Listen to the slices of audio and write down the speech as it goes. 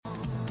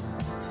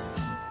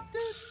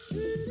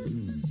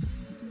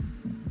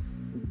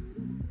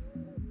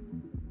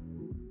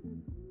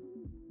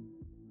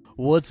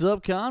What's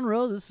up,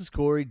 Conroe? This is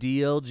Corey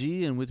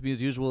DLG, and with me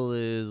as usual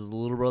is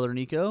little brother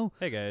Nico.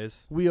 Hey,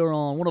 guys. We are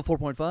on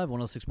 104.5,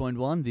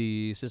 106.1,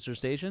 the sister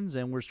stations,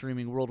 and we're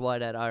streaming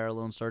worldwide at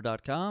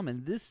irlonestar.com,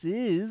 and this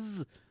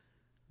is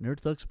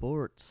Nerd Thug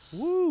Sports.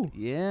 Woo!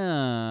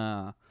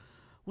 Yeah.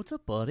 What's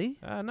up, buddy?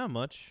 Not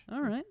much.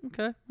 All right,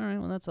 okay. All right,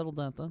 well, that settled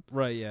that then.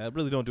 Right, yeah. I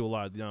really don't do a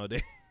lot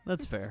nowadays.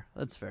 That's fair.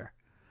 That's fair.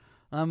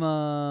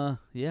 Yeah,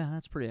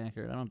 that's pretty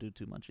accurate. I don't do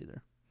too much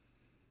either.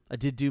 I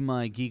did do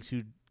my Geeks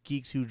Who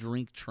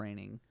Drink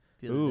training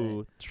the other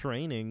Ooh, day.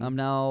 training.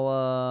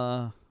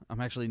 I'm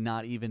actually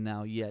not even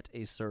now yet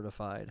a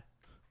certified.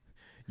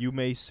 You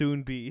may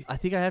soon be. I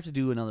think I have to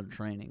do another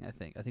training, I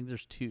think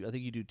there's two. I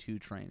think you do two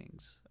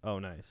trainings. Oh,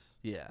 nice.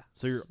 Yeah.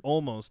 So you're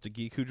almost a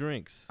geek who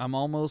drinks. I'm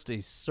almost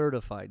a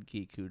certified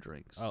geek who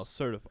drinks. Oh,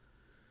 certified.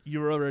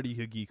 You're already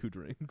a geek who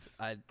drinks.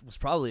 I was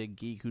probably a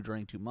geek who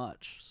drank too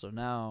much, so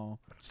now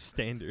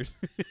Standard.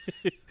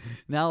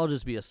 I'll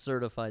just be a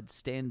certified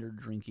standard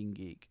drinking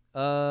geek.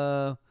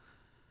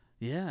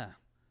 Yeah.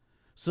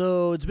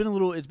 So it's been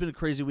a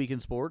crazy week in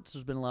sports.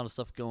 There's been a lot of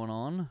stuff going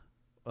on.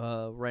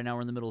 Right now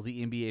we're in the middle of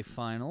the NBA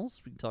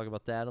Finals. We can talk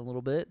about that a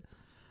little bit.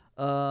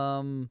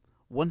 One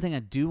thing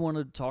I do want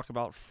to talk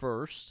about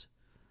first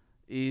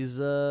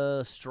is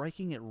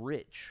striking it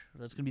rich.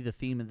 That's going to be the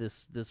theme of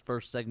this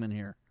first segment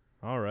here.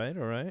 All right.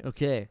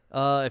 Okay.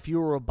 If you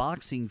were a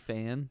boxing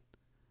fan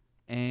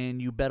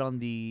and you bet on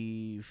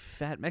the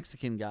fat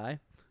Mexican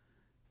guy,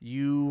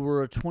 you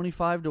were a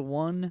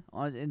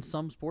 25-1 in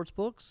some sports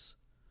books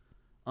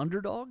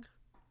underdog,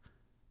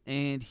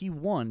 and he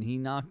won. He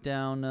knocked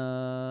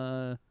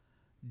down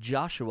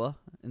Joshua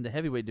in the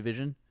heavyweight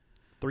division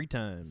 3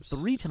 times.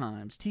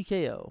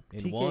 TKO. In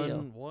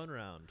TKO. one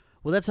round.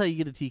 Well, that's how you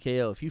get a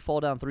TKO. If you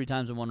fall down 3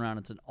 times in one round,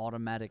 it's an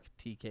automatic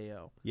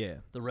TKO. Yeah.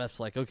 The ref's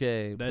like,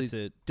 okay, That's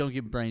it. Don't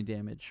get brain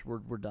damage.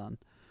 We're done.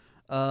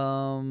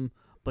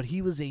 But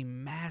he was a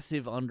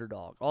massive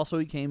underdog. Also,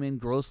 he came in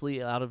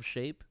grossly out of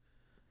shape.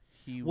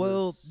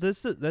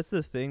 That's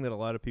the thing that a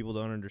lot of people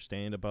don't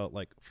understand about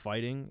like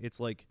fighting. It's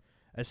like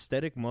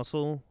aesthetic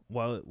muscle,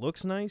 while it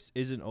looks nice,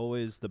 isn't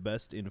always the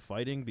best in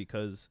fighting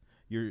because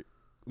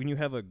when you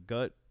have a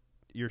gut,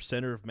 your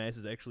center of mass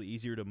is actually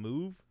easier to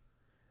move.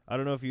 I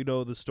don't know if you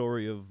know the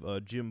story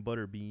of Jim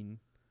Butterbean.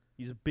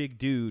 He's a big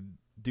dude.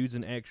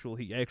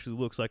 He actually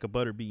looks like a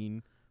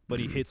butterbean, but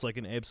he hits like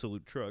an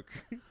absolute truck.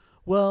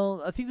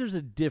 Well, I think there's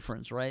a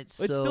difference, right?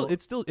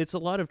 It's a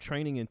lot of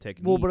training and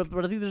technique. Well, but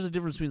I think there's a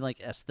difference between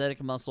like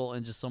aesthetic muscle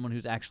and just someone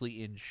who's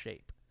actually in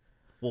shape.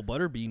 Well,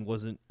 Butterbean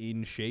wasn't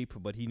in shape,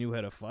 but he knew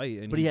how to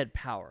fight, But he had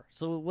power.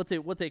 So what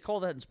they call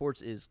that in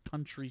sports is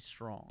country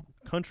strong.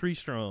 Country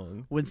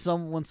strong. When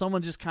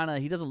someone just kind of,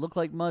 he doesn't look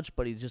like much,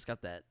 but he's just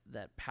got that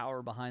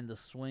power behind the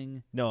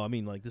swing. No, I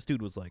mean like this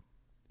dude was like,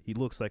 he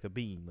looks like a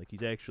bean. Like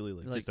he's actually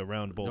like just a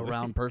round boy. A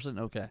round person.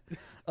 Okay.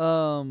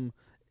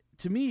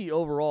 To me,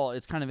 overall,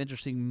 it's kind of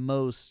interesting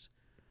most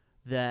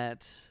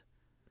that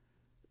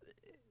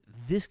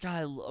this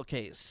guy.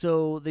 Okay,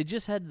 so they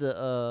just had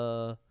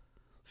the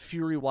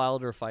Fury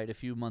Wilder fight a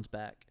few months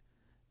back,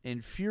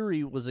 and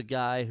Fury was a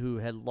guy who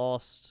had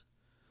lost.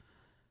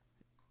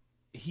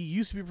 He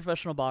used to be a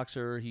professional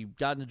boxer. He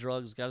got into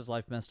drugs, got his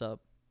life messed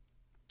up,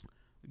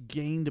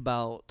 gained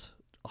about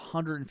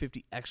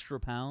 150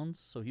 extra pounds,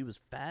 so he was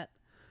fat.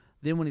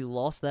 Then when he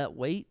lost that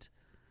weight,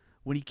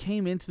 when he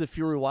came into the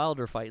Fury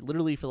Wilder fight,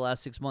 literally for the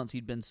last 6 months,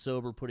 he'd been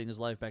sober, putting his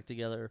life back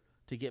together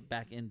to get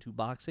back into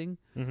boxing.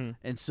 Mm-hmm.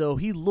 And so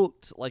he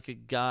looked like a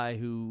guy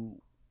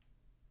who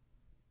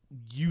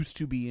used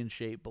to be in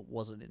shape but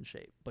wasn't in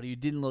shape. But he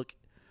didn't look.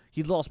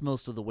 He'd lost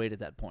most of the weight at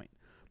that point.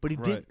 But he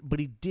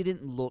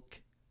didn't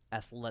look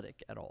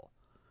athletic at all.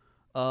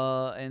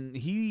 And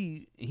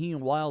he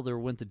and Wilder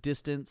went the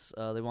distance.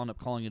 They wound up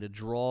calling it a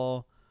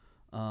draw.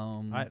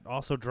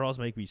 Draws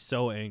make me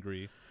so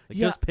angry. Like,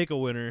 Yeah. just pick a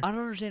winner. I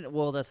don't understand.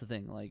 Well, that's the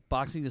thing. Like,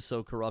 boxing is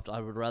so corrupt.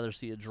 I would rather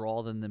see a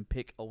draw than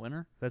pick a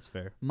winner. That's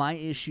fair. My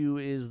issue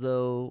is,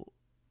 though,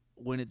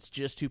 when it's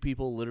just two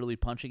people literally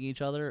punching each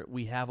other,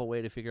 we have a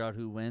way to figure out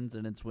who wins,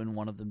 and it's when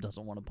one of them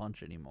doesn't want to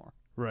punch anymore.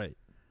 Right.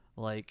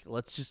 Like,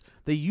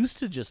 they used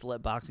to just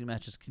let boxing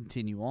matches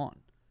continue on.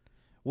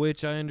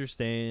 Which I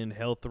understand,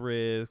 health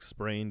risks,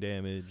 brain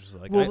damage.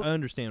 Like, Well, I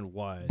understand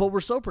why. But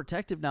we're so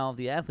protective now of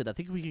the athlete. I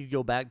think we could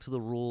go back to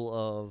the rule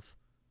of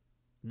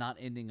not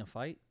ending a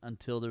fight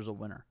until there's a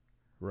winner.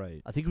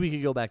 Right. I think we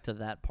could go back to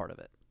that part of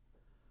it.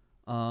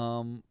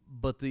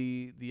 But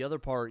the other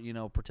part,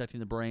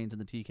 protecting the brains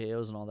and the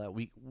TKOs and all that,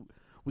 we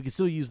can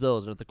still use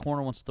those. And if the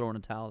corner wants to throw in a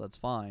towel, that's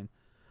fine.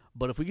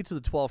 But if we get to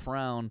the 12th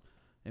round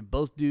and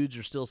both dudes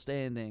are still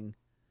standing,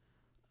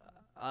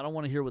 I don't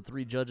want to hear what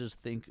 3 judges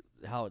think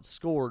how it's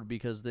scored,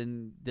 because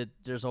then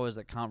there's always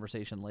that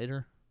conversation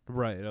later.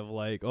 Right. Of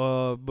like,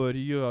 but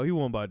he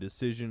won by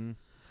decision.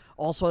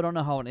 Also, I don't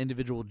know how an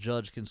individual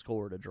judge can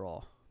score at a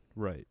draw.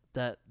 Right.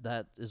 That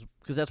is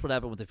because that's what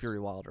happened with the Fury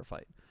Wilder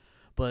fight.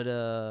 But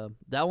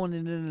that one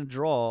ended in a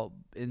draw,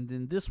 and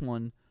then this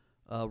one,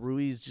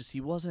 Ruiz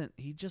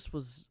he just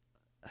was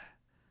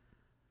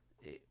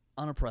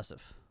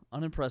unimpressive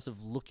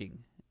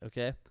looking.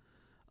 Okay,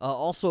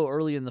 Also,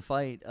 early in the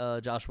fight,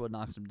 Joshua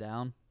knocks him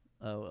down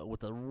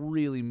with a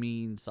really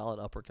mean, solid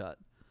uppercut.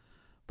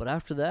 But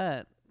after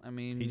that, I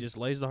mean, he just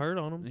lays the hurt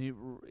on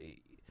him.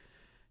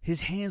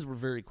 His hands were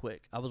very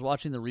quick. I was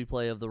watching the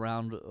replay of the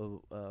round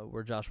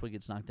where Joshua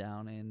gets knocked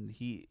down, and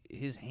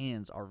his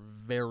hands are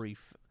very.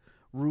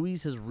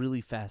 Ruiz has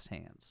really fast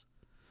hands.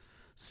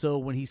 So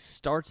when he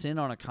starts in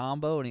on a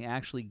combo and he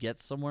actually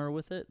gets somewhere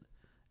with it,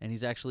 and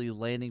he's actually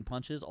landing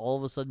punches, all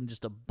of a sudden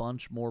just a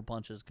bunch more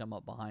punches come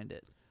up behind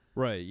it.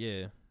 Right,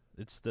 yeah.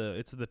 It's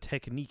the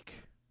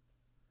technique.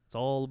 It's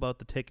all about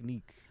the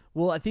technique.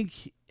 Well, I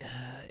think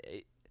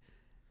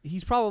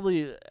he's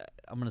probably,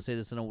 I'm going to say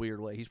this in a weird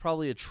way, he's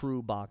probably a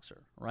true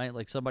boxer, right?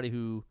 Like somebody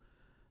who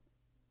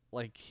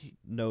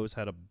knows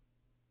how to,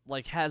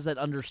 has that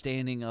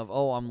understanding of,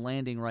 oh, I'm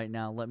landing right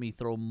now, let me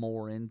throw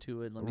more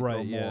into it, let me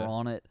throw more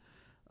on it.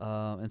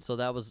 And so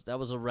that was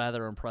a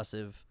rather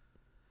impressive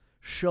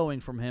showing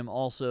from him.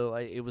 Also,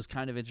 it was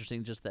kind of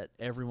interesting just that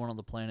everyone on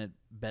the planet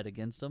bet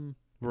against him.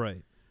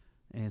 Right.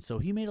 And so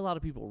he made a lot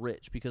of people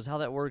rich, because how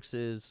that works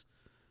is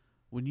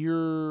when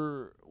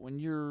you're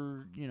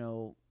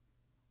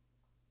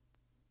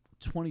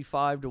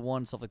 25 to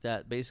 1, stuff like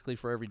that, basically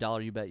for every dollar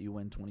you bet, you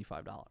win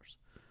 $25.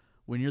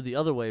 When you're the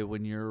other way,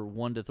 when you're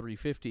 1 to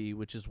 350,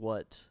 which is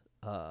what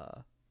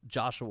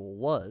Joshua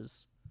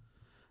was,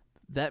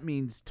 that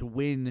means to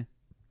win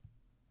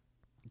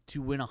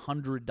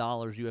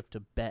 $100, you have to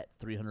bet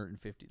 $350.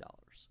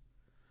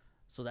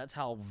 So that's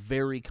how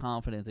very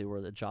confident they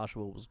were that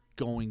Joshua was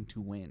going to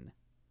win.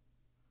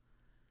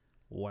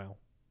 Wow.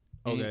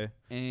 Okay.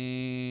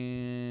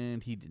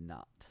 And he did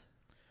not.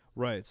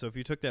 Right. So if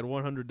you took that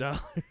 $100,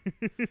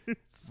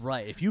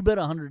 right, if you bet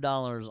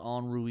 $100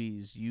 on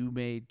Ruiz, you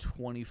made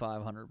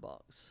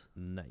 $2,500.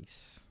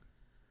 Nice.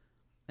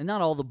 And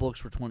not all the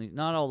books were 20.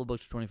 Not all the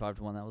books were 25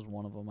 to 1. That was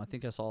one of them. I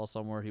think I saw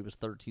somewhere he was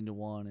 13 to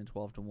 1 and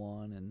 12 to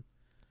 1, and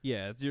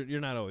yeah,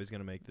 you're not always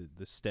gonna make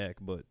the stack,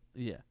 but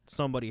yeah,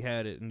 somebody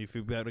had it, and if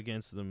you bet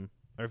against them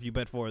or if you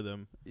bet for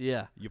them,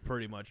 yeah, you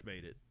pretty much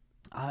made it.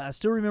 I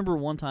still remember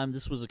one time.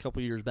 This was a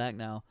couple years back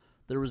now.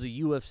 There was a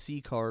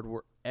UFC card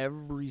where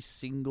every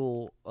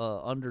single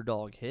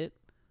underdog hit,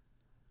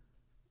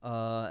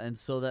 and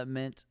so that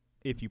meant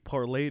if you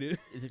parlayed it,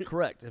 is it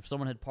correct? If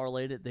someone had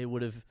parlayed it, they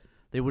would have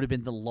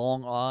been the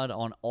long odd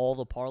on all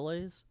the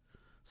parlays.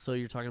 So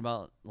you're talking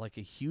about like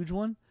a huge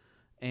one,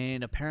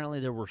 and apparently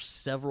there were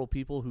several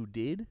people who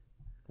did.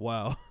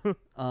 Wow.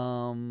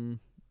 And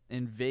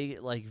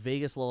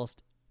Vegas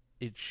lost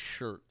its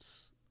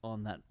shirts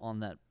on that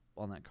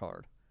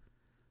card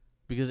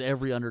because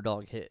every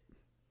underdog hit.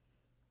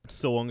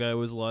 So one guy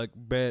was like,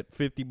 bet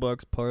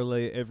 $50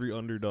 parlay every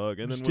underdog,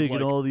 and just then was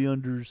taking like, all the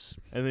unders,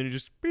 and then he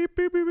just beep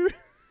beep beep beep.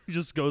 He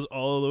just goes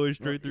all the way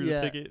straight through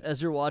the ticket.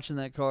 As you're watching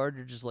that card,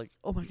 you're just like,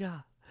 oh my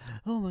god,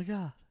 oh my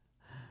god,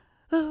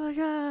 oh my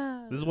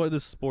god. This is why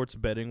the sports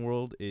betting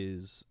world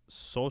is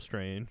so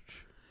strange.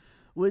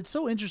 Well, it's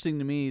so interesting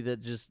to me that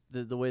just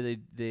the way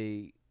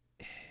they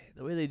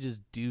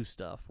just do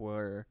stuff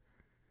where,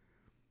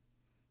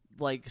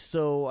 like,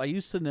 so I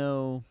used to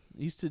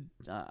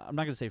I'm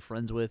not gonna say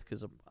friends with,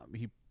 because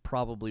he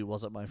probably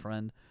wasn't my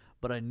friend,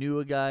 but I knew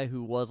a guy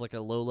who was like a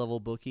low level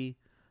bookie,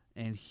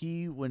 and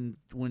he when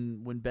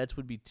bets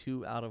would be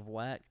too out of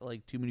whack,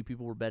 like too many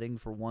people were betting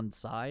for one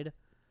side,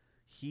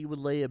 he would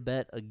lay a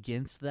bet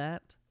against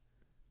that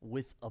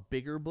with a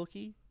bigger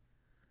bookie,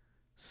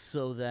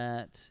 so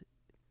that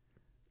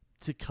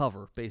to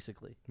cover,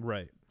 basically,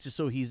 right? Just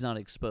so he's not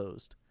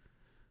exposed,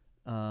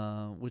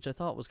 which I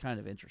thought was kind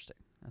of interesting.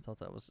 I thought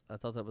that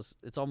was.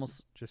 It's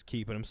almost just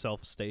keeping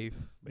himself safe,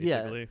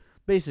 basically. Yeah,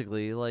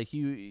 basically, like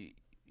you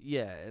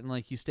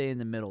stay in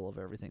the middle of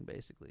everything.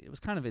 Basically, it was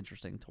kind of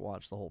interesting to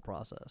watch the whole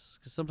process,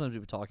 because sometimes we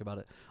would talk about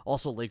it.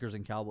 Also, Lakers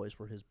and Cowboys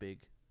were his big.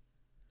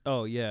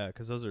 Oh yeah,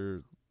 because those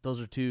are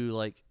two,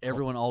 like,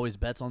 everyone always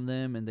bets on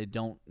them, and they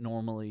don't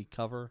normally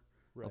cover,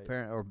 right?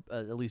 Or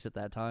at least at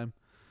that time.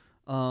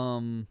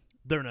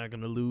 They're not going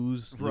to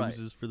lose. Right.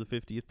 Loses for the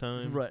 50th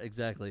time. Right,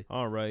 exactly.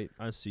 All right,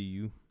 I see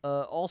you.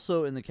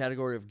 Also in the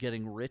category of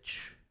getting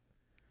rich,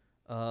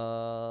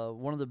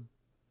 one of the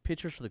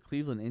pitchers for the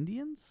Cleveland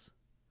Indians.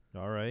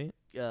 All right.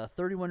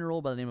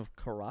 31-year-old by the name of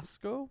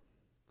Carrasco.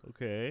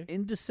 Okay.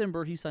 In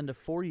December, he signed a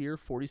 4-year,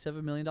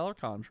 $47 million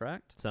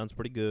contract. Sounds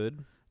pretty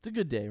good. It's a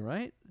good day,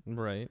 right?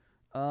 Right.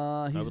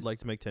 I would like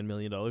to make $10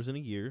 million in a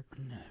year.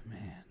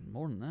 Man,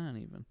 more than that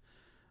even.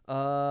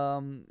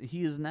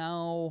 He is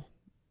now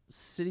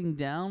sitting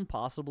down,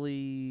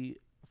 possibly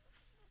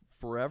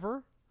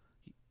forever.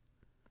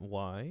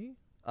 Why?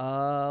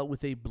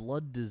 With a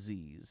blood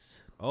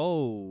disease.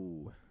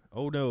 Oh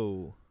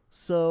no.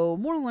 So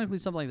more than likely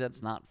something like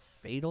that's not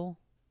fatal,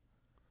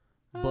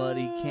 but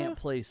he can't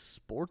play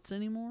sports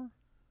anymore.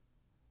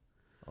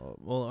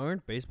 Well,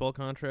 aren't baseball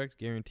contracts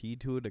guaranteed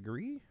to a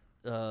degree?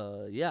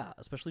 Yeah,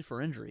 especially for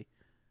injury.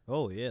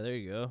 Oh yeah, there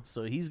you go.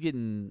 So he's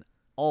getting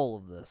all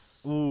of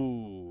this.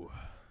 Ooh.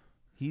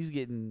 He's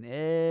getting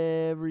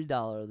every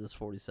dollar of this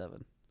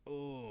 47.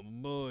 Oh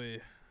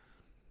boy.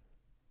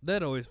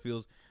 That always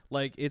feels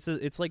like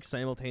it's like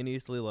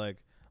simultaneously like,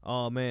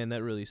 oh man,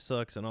 that really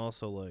sucks, and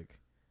also like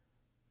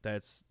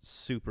that's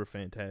super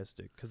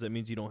fantastic because that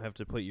means you don't have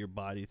to put your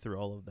body through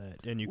all of that,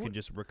 and you can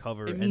just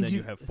recover, and then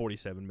you have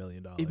 $47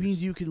 million. It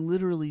means you can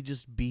literally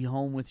just be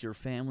home with your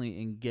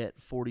family and get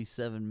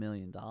 $47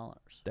 million.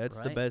 That's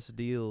the best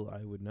deal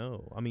I would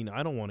know. I mean,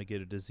 I don't want to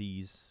get a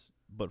disease,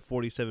 but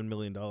 $47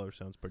 million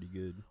sounds pretty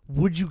good.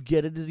 Would you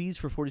get a disease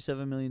for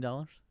 $47 million?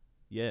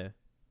 Yeah.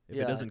 If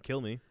it doesn't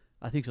kill me.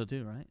 I think so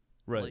too, right?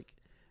 Right. Like,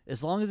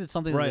 as long as it's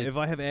something right, if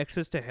I have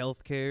access to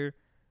health care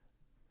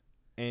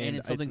and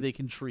it's something they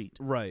can treat.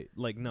 Right.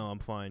 Like, no, I'm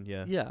fine,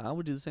 yeah. Yeah, I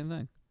would do the same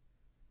thing.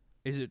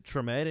 Is it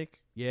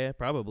traumatic? Yeah,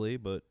 probably,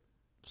 but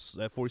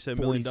that $47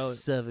 million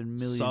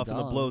soften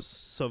the blow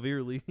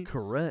severely.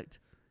 Correct.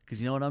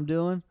 Because you know what I'm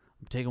doing?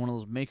 I'm taking one of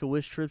those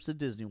Make-A-Wish trips to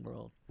Disney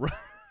World. Right.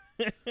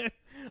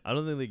 I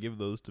don't think they give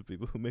those to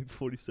people who make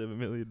 $47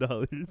 million.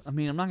 I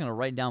mean, I'm not going to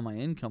write down my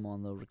income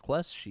on the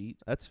request sheet.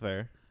 That's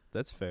fair.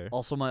 That's fair.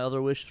 Also, my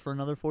other wish is for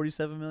another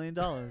 $47 million.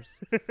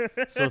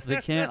 So if they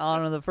can't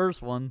honor the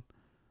first one,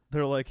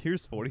 they're like,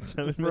 here's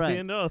 $47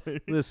 million.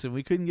 Right. Listen,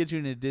 we couldn't get you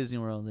into Disney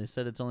World. They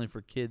said it's only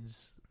for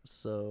kids,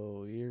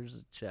 so here's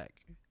a check.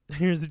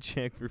 Here's a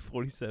check for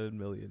 $47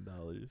 million.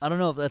 I don't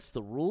know if that's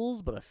the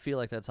rules, but I feel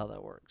like that's how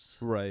that works.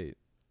 Right.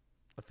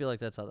 I feel like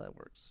that's how that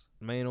works.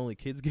 Man, only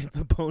kids get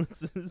the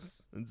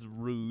bonuses. It's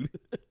rude.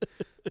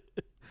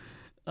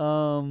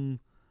 But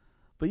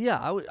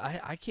yeah,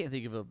 I can't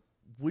think of a.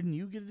 Wouldn't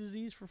you get a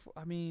disease for?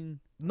 I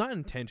mean, not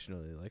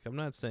intentionally. Like, I'm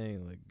not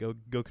saying like go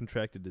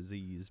contract a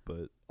disease,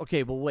 but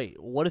okay. But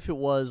wait, what if it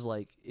was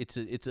like it's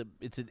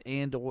an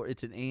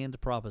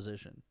and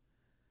proposition?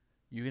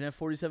 You can have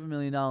 $47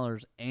 million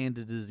and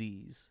a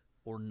disease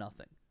or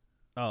nothing.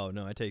 Oh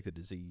no, I take the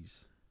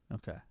disease.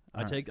 Okay,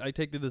 I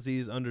take the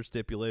disease under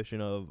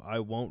stipulation of I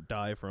won't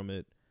die from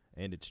it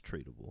and it's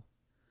treatable.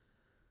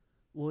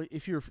 Well,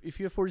 if you have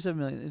 $47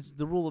 million, it's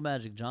the rule of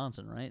Magic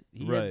Johnson, right?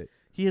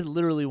 He had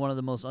literally one of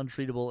the most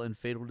untreatable and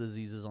fatal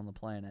diseases on the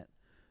planet,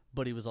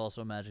 but he was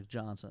also Magic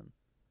Johnson,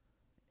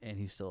 and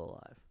he's still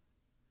alive.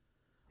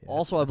 Yeah,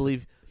 also, I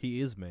believe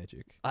he is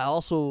magic. I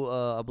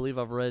also I believe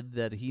I've read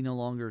that he no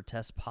longer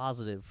tests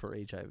positive for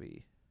HIV.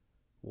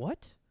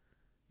 What?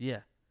 Yeah,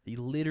 he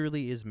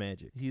literally is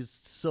magic.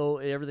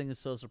 Everything is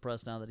so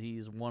suppressed now that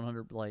he's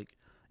 100. Like,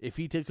 if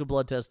he took a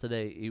blood test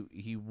today,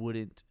 he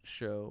wouldn't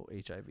show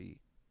HIV.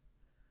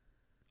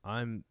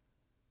 I'm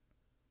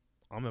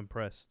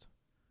impressed.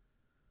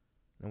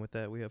 And with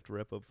that, we have to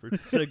wrap up for the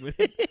segment.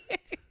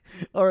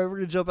 All right, we're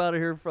going to jump out of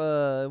here.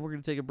 We're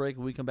going to take a break.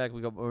 When we come back,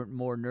 we got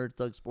more Nerd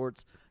Thug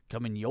Sports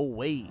coming your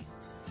way.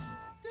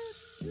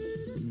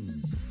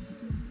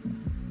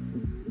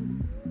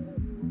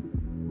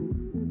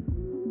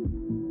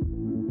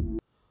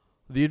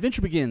 The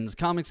Adventure Begins,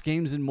 Comics,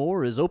 Games, and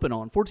More is open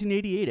on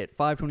 1488 at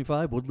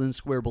 525 Woodland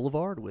Square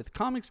Boulevard. With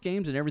comics,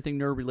 games, and everything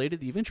nerd-related,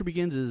 The Adventure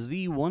Begins is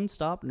the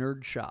one-stop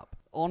nerd shop.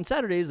 On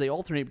Saturdays, they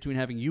alternate between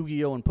having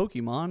Yu-Gi-Oh! And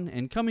Pokemon,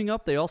 and coming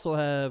up, they also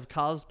have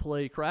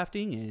cosplay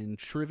crafting and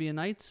trivia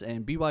nights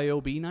and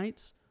BYOB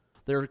nights.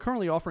 They're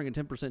currently offering a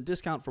 10%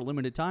 discount for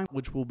limited time,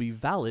 which will be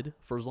valid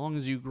for as long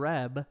as you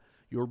grab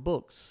your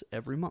books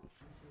every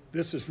month.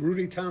 This is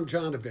Rudy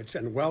Tomjanovich,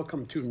 and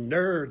welcome to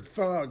Nerd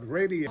Thug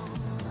Radio.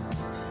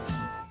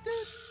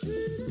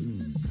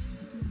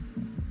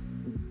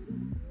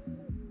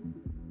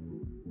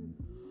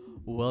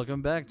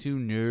 Welcome back to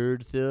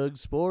Nerd Thug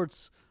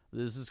Sports.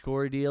 This is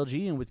Corey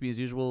DLG, and with me as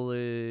usual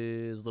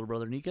is little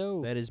brother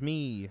Nico. That is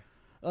me.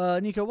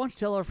 Nico, why don't you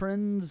tell our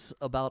friends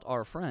about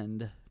our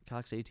friend,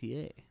 Cox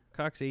ATA?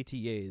 Cox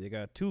ATA, they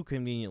got 2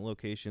 convenient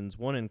locations,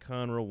 one in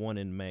Conroe, one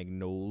in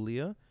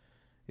Magnolia.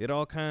 They got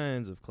all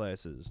kinds of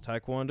classes.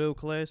 Taekwondo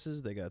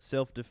classes, they got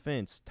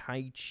self-defense,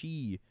 Tai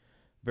Chi,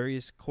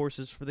 various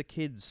courses for the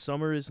kids.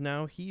 Summer is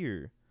now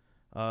here.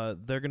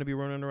 They're going to be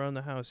running around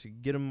the house. You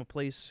get them a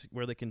place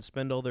where they can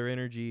spend all their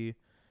energy,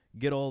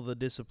 get all the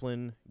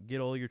discipline,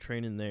 get all your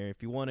training there.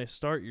 If you want to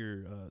start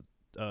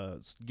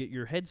get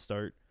your head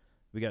start,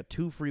 we got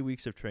 2 free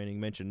weeks of training.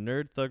 Mention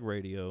Nerd Thug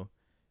Radio.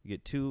 You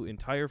get 2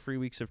 entire free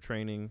weeks of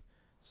training,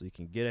 so you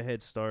can get a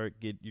head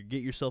start, get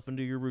yourself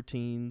into your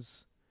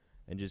routines,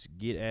 and just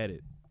get at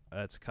it.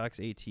 That's Cox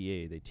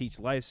ATA. They teach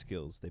life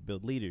skills. They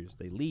build leaders.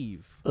 They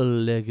leave a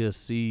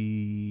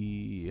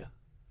legacy.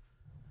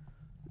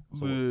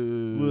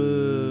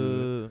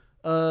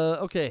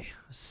 Okay,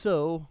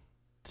 so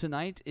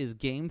tonight is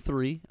Game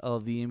 3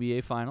 of the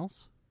NBA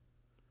Finals.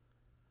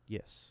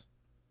 Yes.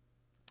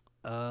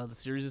 The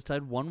series is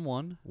tied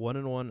 1-1.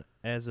 1-1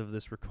 as of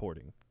this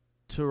recording.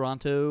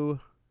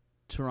 Toronto.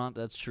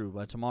 That's true.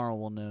 By tomorrow,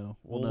 we'll know.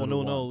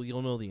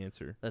 You'll know the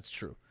answer. That's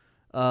true.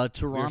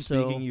 Toronto. We're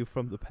speaking you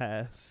from the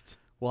past.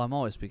 Well, I'm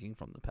always speaking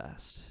from the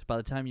past. By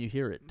the time you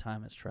hear it,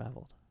 time has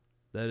traveled.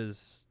 That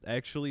is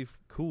actually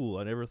cool.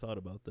 I never thought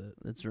about that.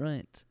 That's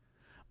right.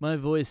 My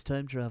voice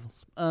time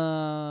travels.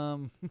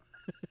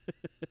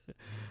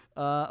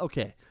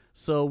 Okay.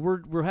 So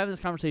we're having this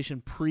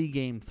conversation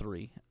pre-Game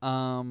 3.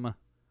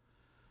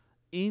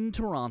 In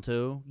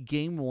Toronto,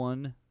 Game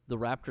 1, the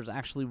Raptors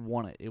actually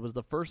won it. It was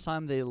the first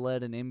time they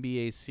led an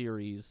NBA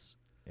series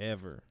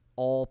ever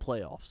all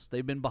playoffs.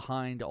 They've been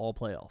behind all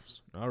playoffs.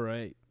 All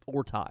right.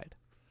 Or tied.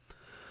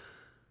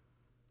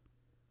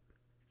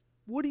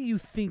 What do you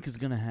think is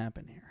going to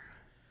happen here?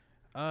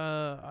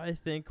 I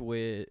think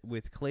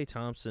with Klay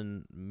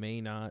Thompson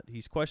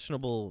he's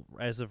questionable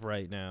as of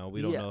right now.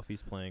 We don't know if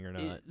he's playing or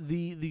not.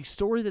 The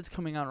story that's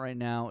coming out right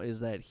now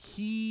is that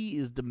he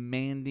is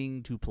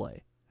demanding to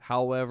play.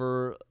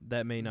 However,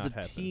 that may not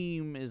happen. The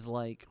team is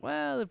like,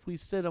 well, if we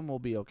sit him, we'll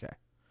be okay.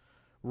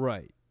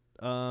 Right.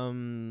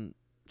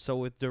 So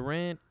with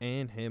Durant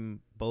and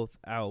him both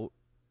out,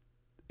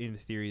 in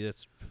theory,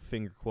 that's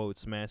finger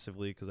quotes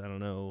massively because I don't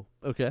know.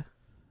 Okay.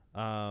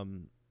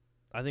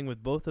 I think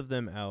with both of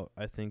them out,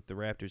 I think the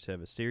Raptors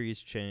have a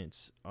serious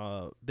chance.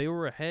 They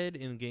were ahead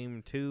in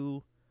Game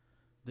 2.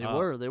 They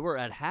were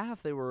at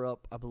half. They were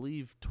up, I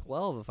believe,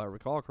 12, if I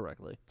recall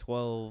correctly.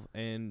 12,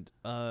 and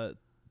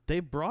they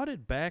brought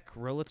it back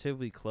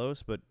relatively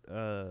close, but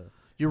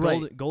you're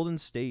right. Golden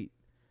State.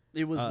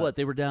 It was what?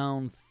 They were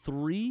down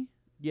 3?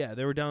 Yeah,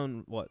 they were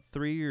down,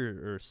 3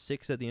 or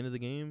 6 at the end of the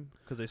game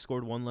because they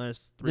scored one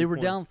last 3 They were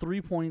down 3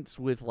 points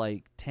with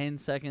 10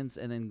 seconds,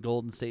 and then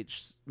Golden State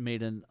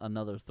made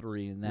another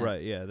 3. And that,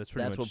 right, yeah, that's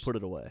what put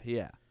it away.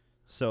 Yeah.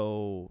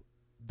 So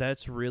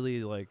that's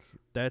really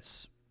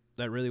that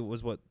really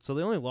was what. So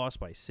they only lost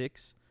by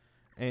 6,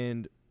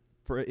 and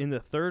in the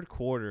third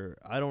quarter,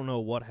 I don't know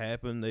what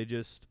happened. They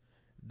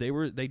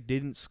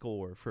didn't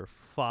score for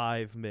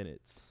 5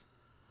 minutes.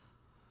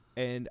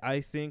 And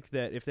I think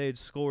that if they had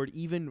scored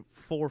even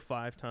 4 or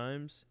 5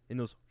 times in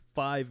those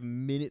 5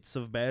 minutes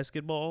of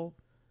basketball,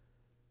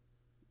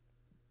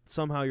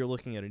 somehow you're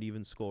looking at an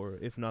even score,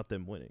 if not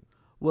them winning.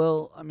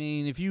 Well, I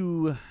mean, if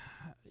you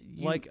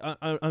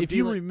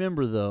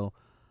remember though,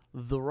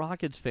 the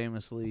Rockets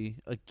famously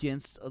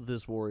against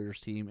this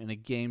Warriors team in a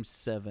Game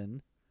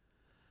 7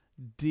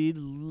 did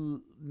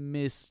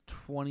miss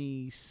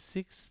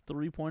 26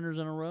 3-pointers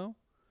in a row.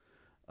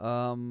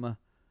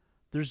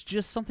 There's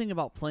just something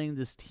about playing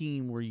this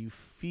team where you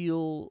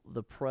feel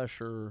the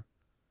pressure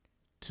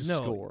to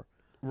score.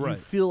 Right. You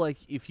feel like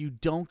if you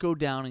don't go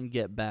down and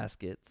get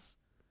baskets,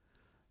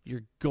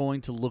 you're going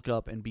to look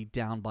up and be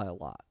down by a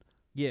lot.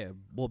 Yeah,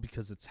 well,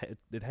 because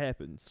it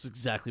happens. It's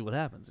exactly what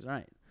happens,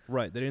 right?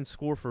 Right. They didn't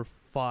score for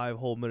 5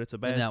 whole minutes of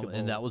basketball.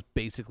 And that was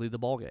basically the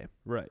ball game.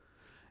 Right.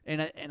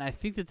 And I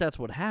think that's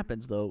what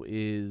happens though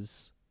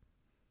is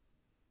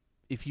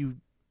if you're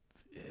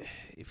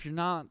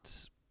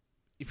not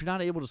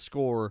able to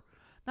score,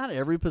 not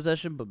every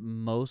possession, but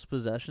most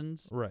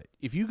possessions. Right.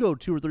 If you go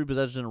 2 or 3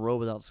 possessions in a row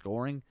without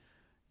scoring,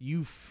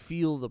 you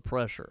feel the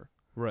pressure.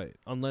 Right.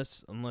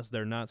 Unless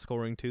they're not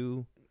scoring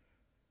too.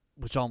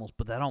 But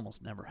that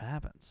almost never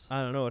happens.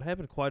 I don't know. It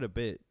happened quite a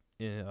bit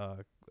in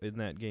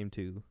that Game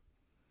 2,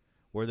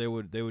 where there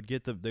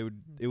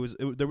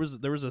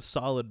was a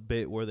solid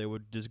bit where they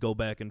would just go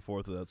back and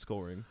forth without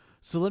scoring.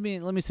 So let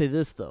me say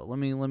this though. Let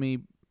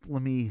me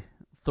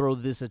throw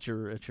this at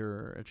your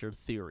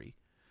theory.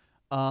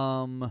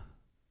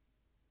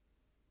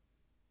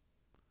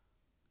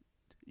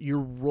 Your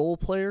role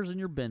players and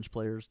your bench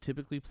players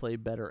typically play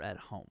better at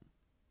home.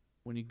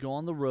 When you go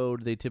on the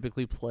road, they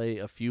typically play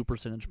a few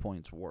percentage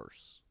points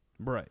worse.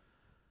 Right.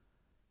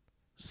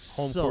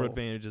 Home court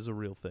advantage is a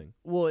real thing.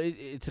 Well,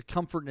 it's a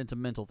comfort and it's a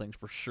mental thing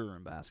for sure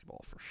in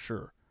basketball, for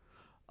sure.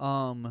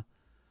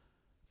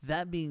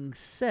 That being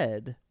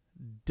said,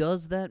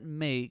 does that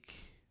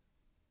make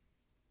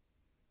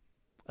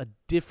a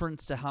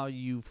difference to how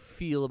you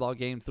feel about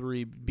Game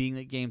 3, being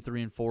that Game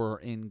 3 and 4 are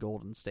in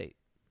Golden State?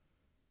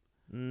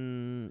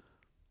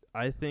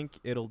 I think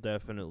it'll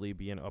definitely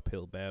be an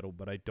uphill battle,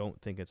 but I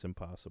don't think it's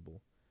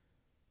impossible.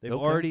 They've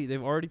Okay.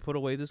 already put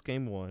away this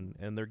Game 1,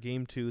 and their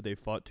Game 2, they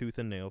fought tooth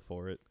and nail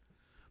for it.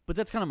 But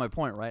that's kind of my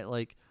point, right?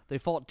 Like, they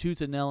fought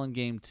tooth and nail in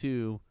Game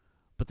 2,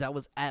 but that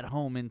was at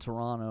home in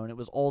Toronto, and it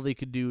was all they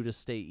could do to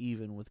stay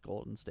even with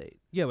Golden State.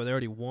 Yeah, but they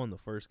already won the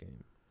first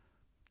game.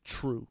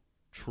 True.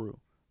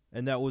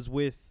 And that was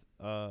with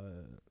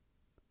Klay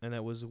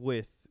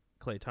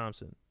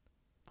Thompson.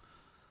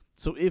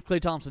 So if Klay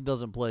Thompson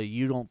doesn't play,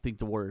 you don't think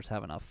the Warriors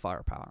have enough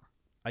firepower?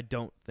 I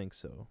don't think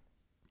so.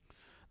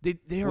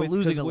 They are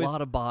losing a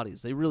lot of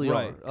bodies. They really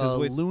Right, are.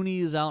 Looney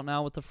is out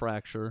now with the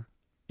fracture.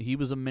 He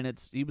was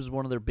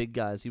one of their big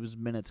guys. He was a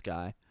minutes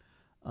guy.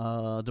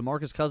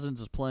 DeMarcus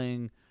Cousins is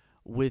playing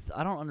with,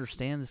 I don't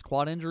understand this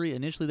quad injury.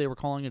 Initially they were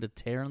calling it a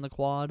tear in the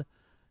quad.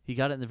 He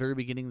got it in the very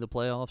beginning of the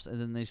playoffs, and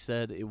then they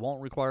said it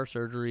won't require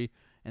surgery.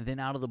 And then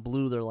out of the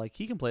blue, they're like,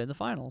 he can play in the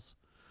finals.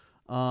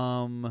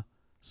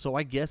 So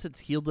I guess it's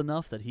healed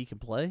enough that he can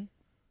play.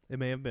 It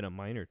may have been a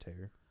minor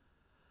tear.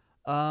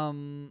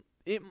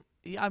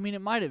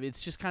 It might have.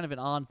 It's just kind of an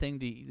odd thing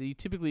to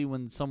typically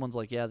when someone's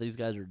like, yeah, these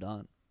guys are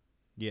done.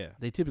 Yeah.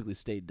 They typically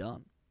stay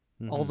done.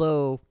 Mm-hmm.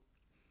 Although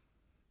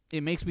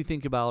it makes me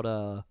think about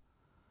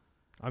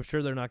I'm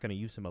sure they're not going to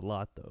use him a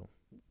lot though.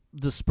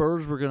 The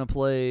Spurs were going to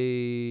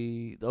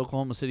play the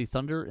Oklahoma City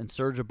Thunder, and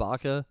Serge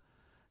Ibaka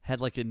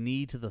had like a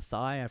knee to the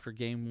thigh after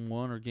Game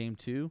 1 or Game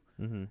 2,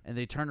 and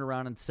they turned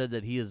around and said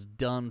that he is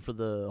done for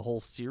the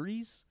whole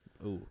series.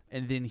 Ooh.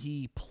 And then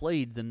he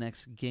played the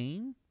next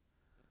game.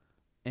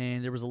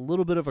 and there was a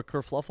little bit of a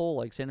kerfluffle.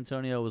 Like San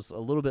Antonio was a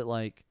little bit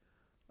like,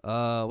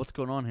 what's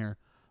going on here?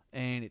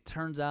 And it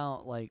turns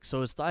out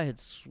so his thigh had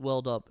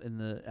swelled up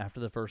after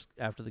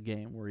the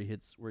game where he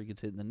gets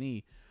hit in the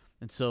knee,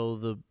 and so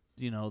the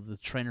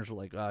trainers were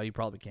like, he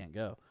probably can't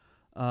go.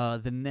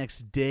 The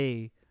next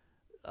day,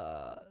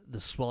 the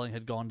swelling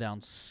had gone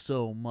down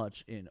so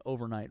much in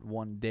overnight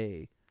one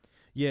day.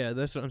 Yeah,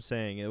 that's what I'm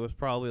saying. It was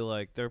probably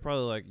like they're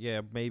probably like, yeah,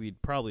 maybe,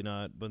 probably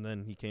not. But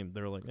then he came.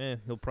 They're like,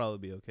 he'll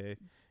probably be okay.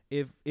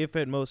 If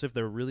at most, if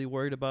they're really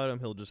worried about him,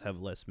 he'll just have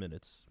less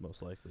minutes,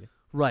 most likely.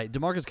 Right.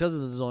 DeMarcus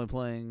Cousins was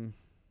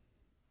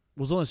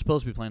only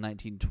supposed to be playing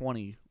 19,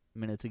 20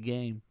 minutes a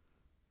game,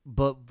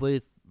 but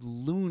with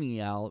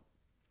Looney out,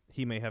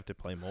 he may have to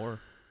play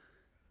more,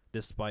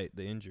 despite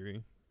the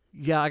injury.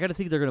 Yeah, I got to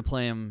think they're going to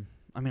play him.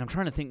 I mean, I'm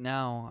trying to think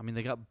now. I mean,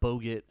 they got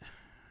Bogut.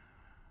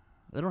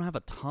 They don't have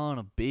a ton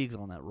of bigs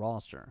on that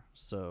roster,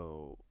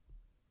 so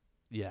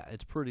yeah,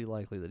 it's pretty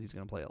likely that he's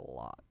going to play a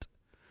lot,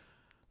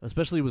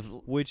 especially with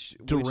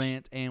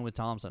Durant and with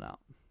Thompson out.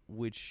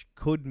 Which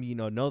could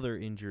mean another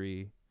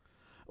injury.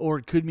 Or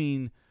it could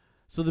mean...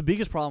 So the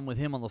biggest problem with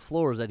him on the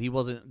floor is that he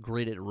wasn't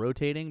great at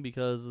rotating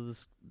because of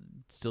this.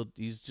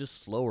 He's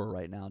just slower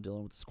right now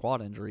dealing with the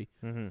squat injury.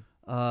 Mm-hmm.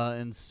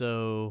 And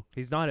so...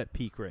 He's not at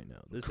peak right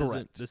now.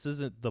 Correct. This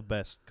isn't the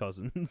best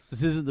Cousins.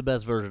 This isn't the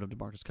best version of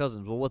DeMarcus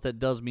Cousins. But what that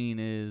does mean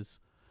is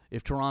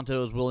if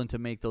Toronto is willing to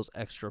make those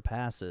extra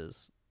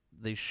passes,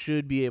 they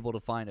should be able to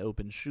find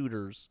open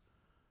shooters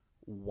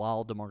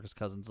while DeMarcus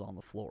Cousins is on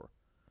the floor.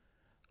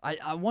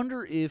 I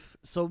wonder if...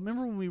 So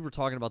remember when we were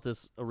talking about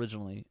this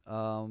originally?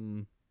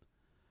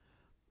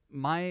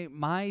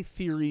 My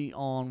theory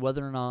on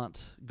whether or not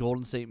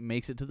Golden State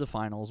makes it to the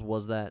finals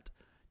was that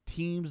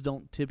teams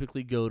don't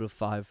typically go to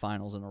 5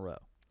 finals in a row.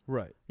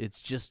 Right.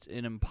 It's just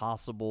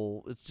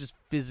it's just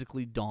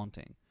physically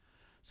daunting.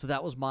 So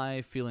that was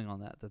my feeling on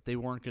that they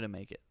weren't going to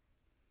make it.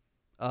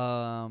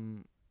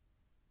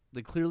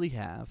 They clearly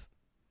have.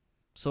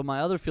 So my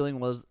other feeling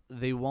was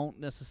they won't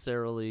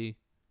necessarily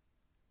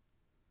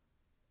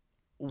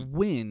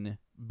win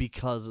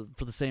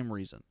for the same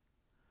reason.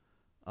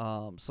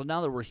 So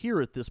now that we're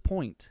here at this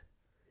point,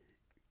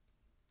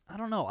 I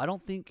don't know. I don't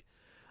think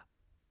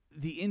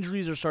the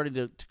injuries are starting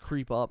to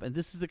creep up, and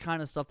this is the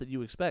kind of stuff that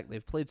you expect.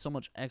 They've played so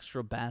much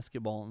extra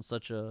basketball in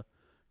such a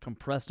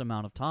compressed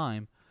amount of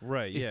time.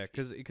 Right, yeah,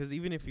 because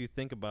even if you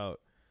think about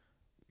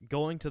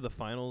going to the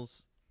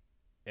finals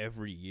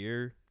every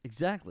year...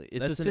 Exactly.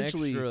 It's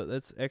essentially...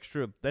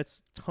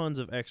 That's tons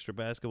of extra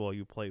basketball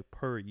you play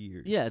per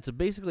year. Yeah, it's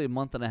basically a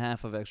month and a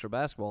half of extra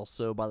basketball,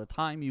 so by the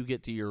time you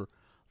get to your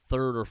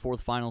 3rd or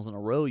 4th finals in a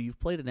row, you've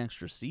played an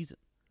extra season.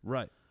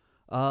 Right.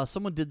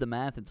 Someone did the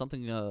math, and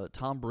something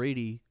Tom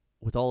Brady,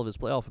 with all of his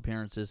playoff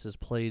appearances, has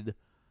played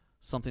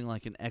something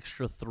like an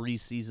extra 3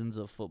 seasons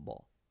of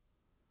football.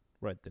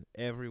 Right, than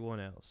everyone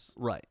else.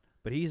 Right.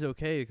 But he's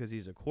okay because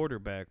he's a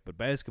quarterback, but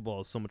basketball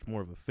is so much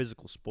more of a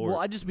physical sport. Well,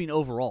 I just mean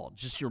overall,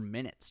 just your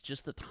minutes,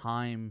 just the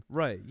time.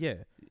 Right,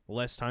 yeah.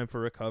 Less time for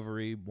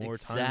recovery, more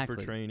time for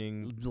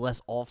training.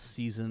 Less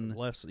off-season.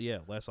 Less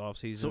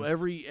off-season. So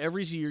every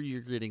year you're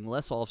getting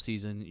less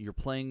off-season. You're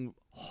playing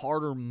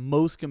harder,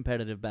 most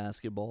competitive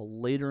basketball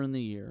later in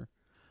the year.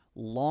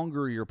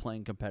 Longer you're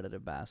playing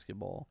competitive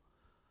basketball.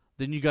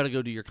 Then you got to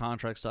go do your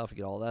contract stuff,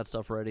 get all that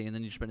stuff ready, and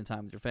then you're spending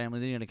time with your family.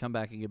 Then you're going to come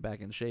back and get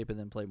back in shape and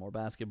then play more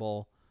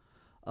basketball.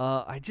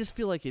 I just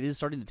feel like it is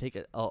starting to take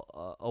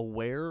a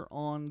wear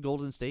on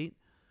Golden State.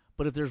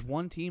 But if there's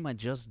one team I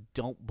just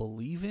don't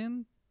believe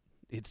in,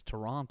 it's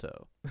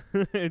Toronto.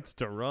 It's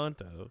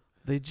Toronto.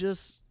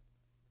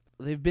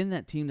 They've been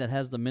that team that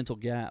has the mental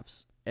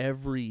gaps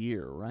every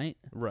year, right?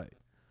 Right.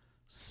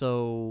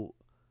 So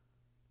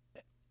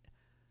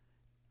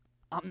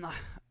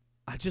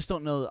I just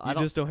don't know. You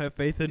just don't have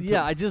faith in.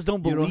 Yeah, I just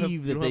don't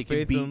believe that they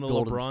can beat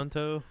Golden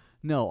State.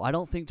 No, I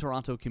don't think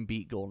Toronto can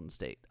beat Golden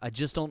State. I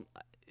just don't.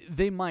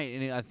 They might,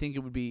 and I think it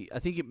would be. I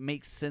think it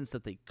makes sense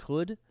that they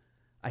could.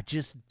 I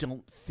just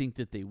don't think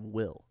that they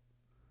will.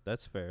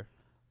 That's fair.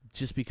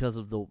 Just because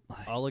of the...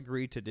 I'll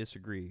agree to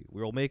disagree.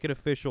 We'll make it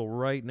official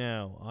right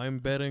now. I'm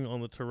betting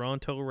on the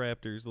Toronto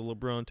Raptors, the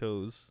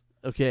LeBrontos.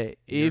 Okay,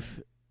 if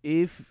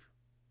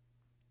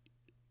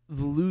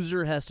the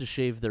loser has to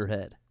shave their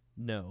head.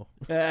 No.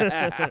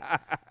 I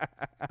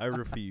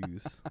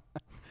refuse.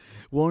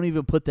 Won't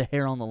even put the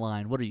hair on the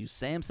line. What are you,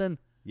 Samson?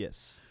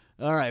 Yes.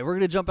 All right, we're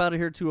going to jump out of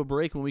here to a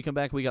break. When we come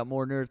back, we got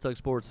more Nerd Thug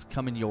Sports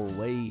coming your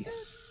way.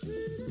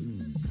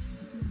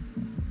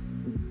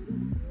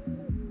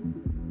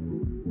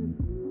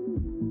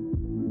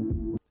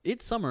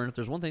 It's summer, and if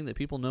there's one thing that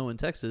people know in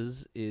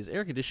Texas is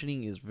air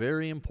conditioning is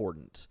very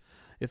important.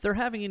 If they're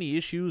having any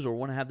issues or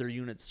want to have their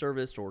unit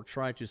serviced or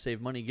try to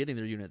save money getting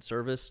their unit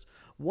serviced,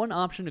 one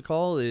option to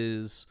call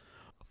is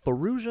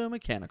Faruja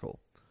Mechanical.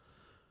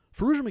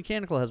 Faruja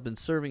Mechanical has been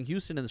serving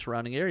Houston and the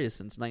surrounding area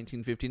since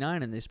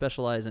 1959, and they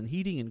specialize in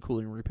heating and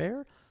cooling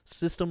repair,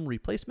 system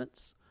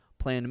replacements,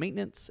 planned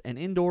maintenance, and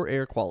indoor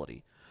air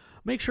quality.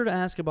 Make sure to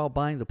ask about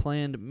buying the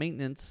planned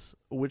maintenance,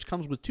 which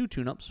comes with 2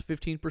 tune-ups,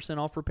 15%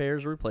 off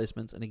repairs or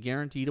replacements, and a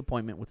guaranteed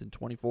appointment within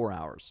 24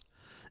 hours.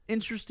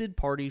 Interested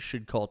parties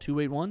should call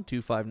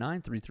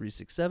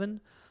 281-259-3367,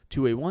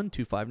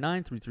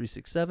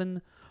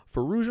 281-259-3367.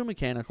 For Rouge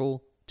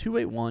Mechanical,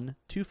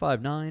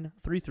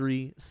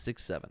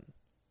 281-259-3367.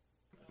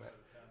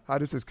 Hi,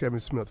 this is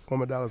Kevin Smith,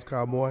 former Dallas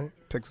Cowboy,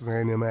 Texas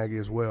A&M Aggie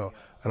as well,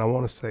 and I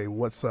want to say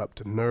what's up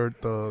to Nerd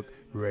Thug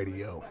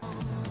Radio.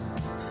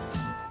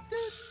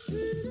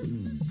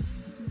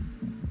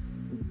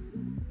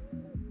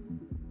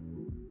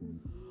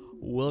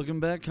 Welcome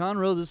back,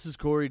 Conroe. This is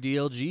Corey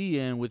DLG,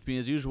 and with me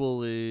as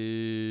usual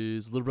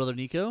is little brother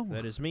Nico.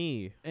 That is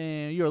me.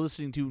 And you are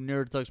listening to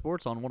Nerd Thug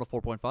Sports on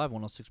 104.5,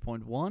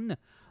 106.1,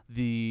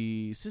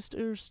 the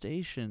sister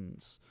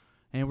stations.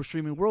 And we're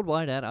streaming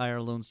worldwide at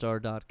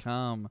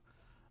irlonestar.com.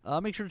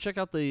 Make sure to check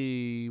out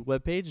the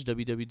webpage,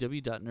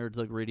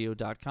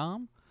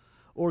 www.nerdthugradio.com,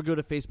 or go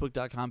to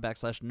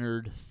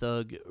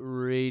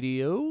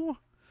facebook.com/nerdthugradio.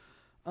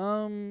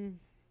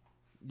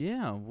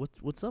 Yeah,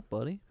 what's up,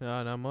 buddy?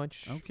 Not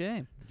much.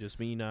 Okay. Just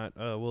me not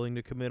willing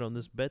to commit on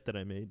this bet that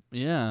I made.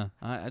 Yeah,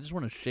 I just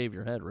want to shave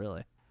your head,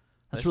 really.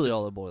 That's That's really just-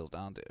 all it boils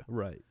down to.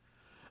 Right.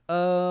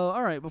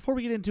 All right, before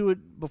we get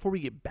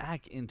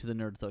back into the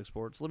Nerd Thug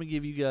Sports, let me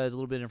give you guys a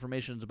little bit of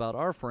information about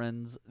our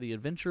friends, The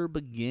Adventure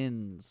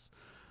Begins.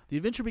 The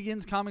Adventure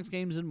Begins Comics,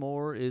 Games, and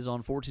More is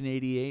on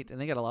 1488,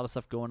 and they got a lot of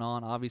stuff going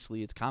on.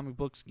 Obviously, it's comic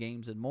books,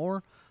 games, and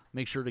more.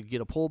 Make sure to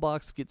get a pull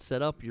box, get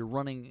set up. You're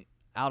running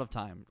out of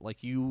time.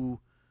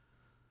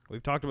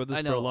 We've talked about this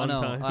I know, for a long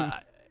time.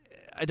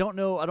 I don't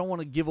know. I don't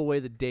want to give away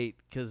the date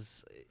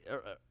because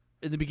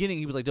in the beginning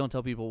he was like, "Don't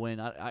tell people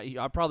when."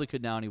 I probably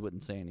could now, and he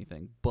wouldn't say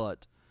anything.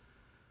 But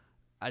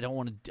I don't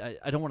want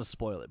to. I don't want to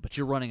spoil it. But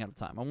you're running out of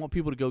time. I want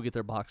people to go get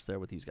their box there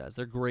with these guys.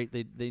 They're great.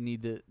 They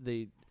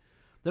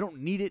don't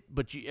need it,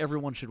 but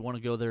everyone should want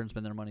to go there and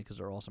spend their money because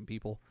they're awesome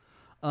people.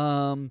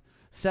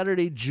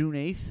 Saturday, June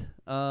 8th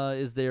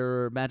is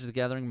their Magic the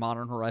Gathering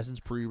Modern Horizons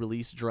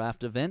pre-release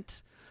draft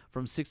event.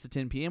 From 6 to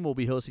 10 p.m., we'll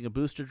be hosting a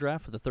booster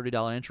draft with a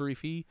 $30 entry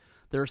fee.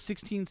 There are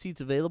 16 seats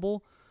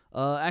available.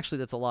 Actually,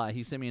 that's a lie.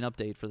 He sent me an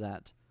update for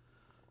that.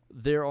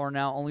 There are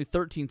now only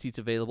 13 seats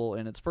available,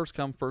 and it's first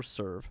come, first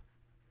serve.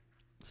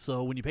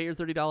 So when you pay your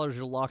 $30,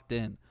 you're locked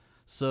in.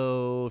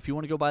 So if you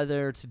want to go by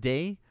there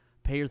today,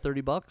 pay your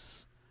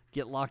 $30,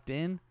 get locked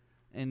in,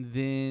 and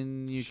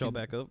then you Show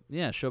back up.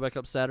 Yeah, show back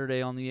up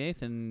Saturday on the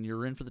 8th, and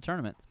you're in for the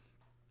tournament.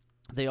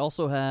 They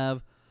also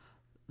have...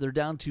 They're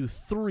down to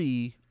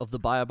 3 of the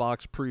Buy a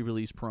Box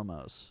pre-release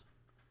promos.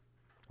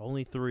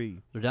 Only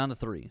 3. They're down to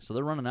 3, so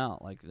they're running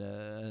out.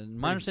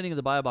 My understanding of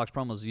the Buy a Box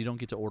promos is you don't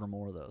get to order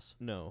more of those.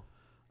 No.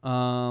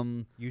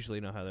 Usually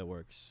not how that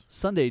works.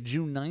 Sunday,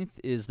 June 9th,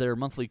 is their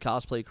monthly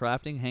cosplay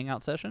crafting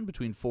hangout session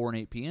between 4 and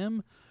 8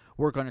 p.m.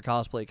 Work on your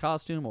cosplay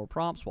costume or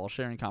props while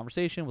sharing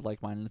conversation with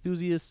like-minded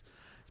enthusiasts.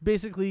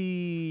 Basically,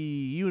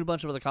 you and a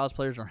bunch of other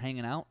cosplayers are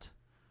hanging out,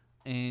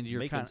 and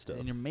you're making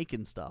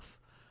stuff.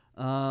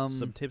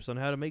 Some tips on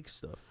how to make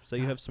stuff. So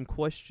you have some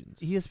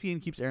questions.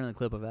 ESPN keeps airing the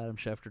clip of Adam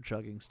Schefter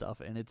chugging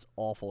stuff, and it's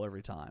awful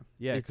every time.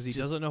 Yeah, because he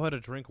doesn't know how to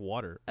drink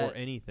water or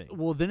anything.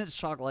 Well, then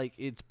it's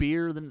it's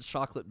beer, then it's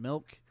chocolate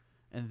milk,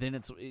 and then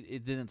it's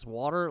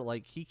water.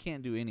 Like, he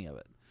can't do any of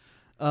it.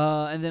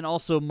 And then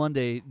also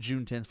Monday,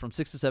 June 10th, from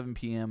 6 to 7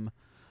 p.m.,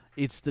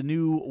 it's the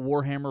new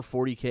Warhammer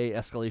 40K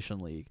Escalation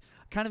League.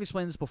 I kind of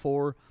explained this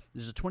before.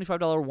 There's a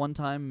 $25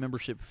 one-time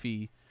membership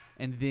fee,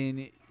 and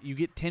then you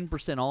get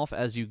 10% off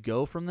as you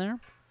go from there.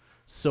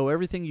 So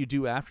everything you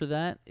do after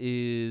that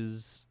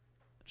is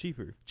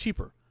cheaper.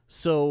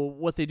 So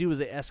what they do is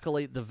they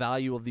escalate the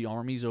value of the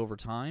armies over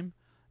time,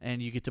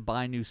 and you get to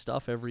buy new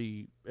stuff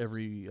every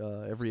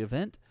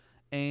event.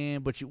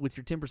 But with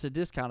your 10%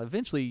 discount,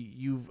 eventually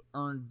you've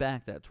earned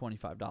back that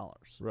 $25.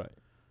 Right.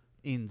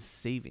 In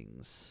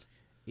savings.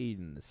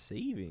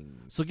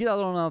 So get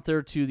out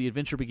there to The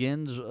Adventure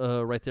Begins,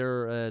 right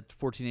there at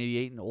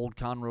 1488 in Old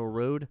Conroe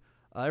Road.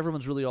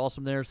 Everyone's really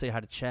awesome there. Say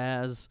hi to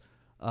Chaz.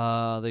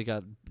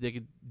 They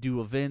could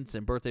do events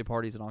and birthday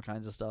parties and all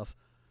kinds of stuff.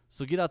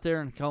 So get out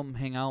there and come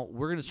hang out.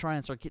 We're gonna try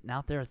and start getting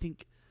out there. I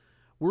think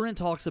we're in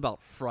talks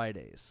about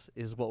Fridays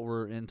is what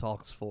we're in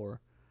talks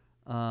for.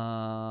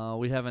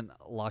 We haven't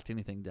locked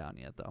anything down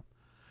yet though.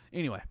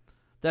 Anyway,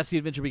 that's The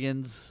Adventure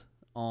Begins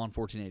on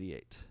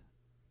 1488.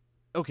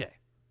 Okay.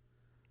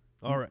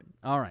 All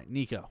right,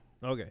 Nico.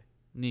 Okay.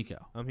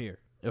 Nico. I'm here.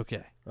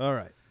 Okay. All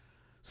right.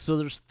 So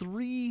there's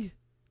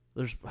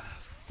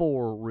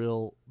 4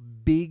 real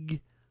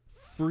big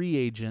free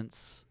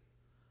agents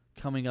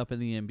coming up in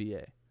the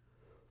NBA.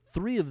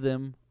 3 of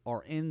them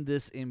are in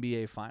this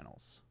NBA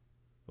Finals.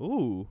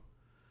 Ooh.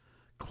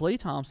 Klay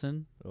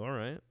Thompson. All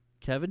right.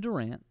 Kevin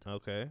Durant.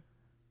 Okay.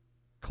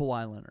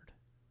 Kawhi Leonard.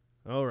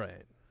 All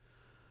right.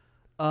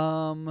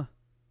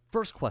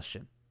 First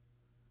question.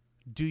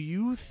 Do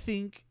you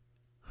think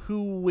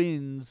who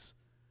wins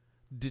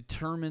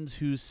determines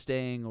who's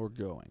staying or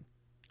going?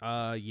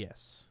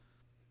 Yes.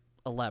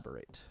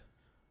 Elaborate.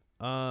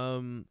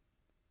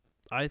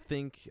 I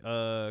think,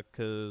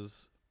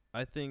 because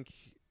I think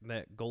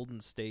that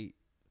Golden State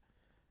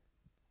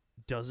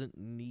doesn't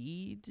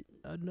need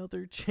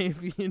another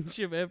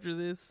championship after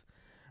this.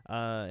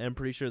 I'm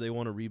pretty sure they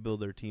want to rebuild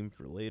their team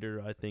for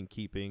later. I think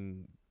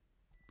keeping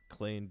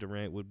Clay and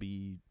Durant would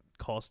be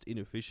cost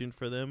inefficient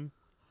for them.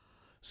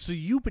 So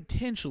you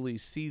potentially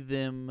see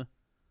them.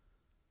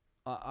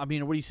 What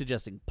are you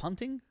suggesting?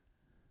 Punting?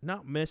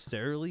 Not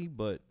necessarily,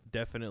 but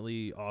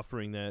definitely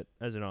offering that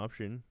as an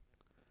option.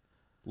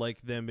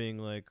 Like them being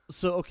like,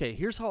 so okay,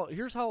 here's how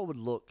it would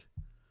look.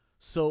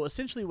 So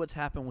essentially, what's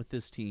happened with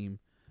this team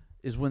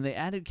is when they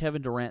added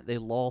Kevin Durant, they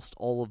lost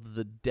all of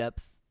the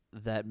depth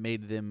that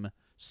made them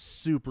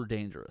super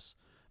dangerous.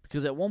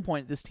 Because at one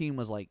point, this team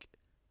was like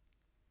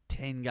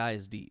 10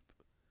 guys deep.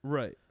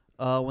 right.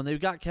 When they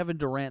got Kevin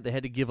Durant, they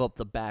had to give up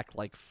the back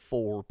like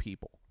 4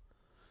 people.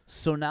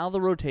 So now the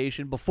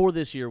rotation, before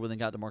this year when they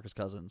got DeMarcus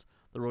Cousins,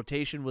 the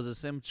rotation was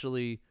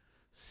essentially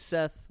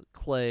Steph,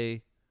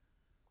 Clay,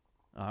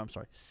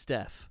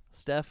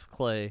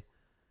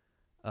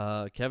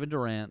 Kevin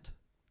Durant,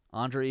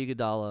 Andre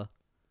Iguodala,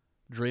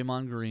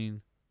 Draymond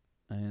Green,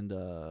 and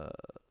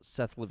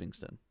Seth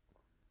Livingston.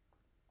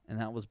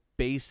 And that was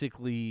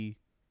basically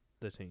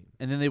The team.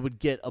 And then they would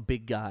get a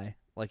big guy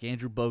like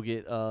Andrew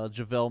Bogut.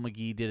 JaVale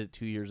McGee did it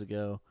 2 years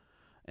ago.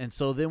 And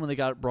so then when they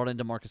got brought in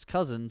DeMarcus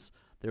Cousins,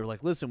 they were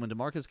like, listen, when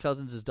DeMarcus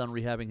Cousins is done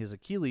rehabbing his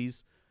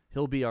Achilles,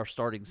 he'll be our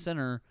starting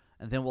center,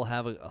 and then we'll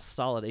have a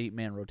solid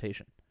 8-man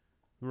rotation.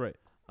 Right.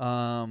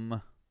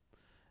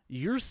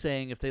 You're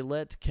saying if they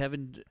let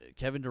Kevin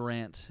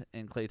Durant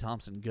and Klay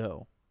Thompson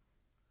go,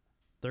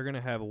 they're going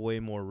to have way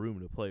more room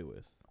to play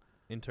with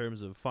in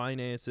terms of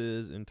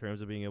finances, in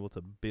terms of being able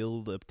to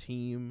build a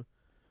team.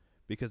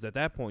 Because at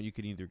that point, you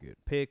can either get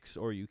picks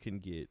or you can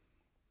get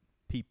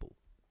people.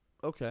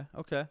 Okay,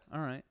 all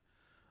right.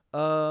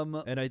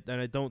 And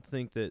I don't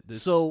think that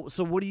this. So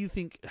what do you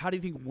think? How do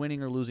you think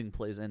winning or losing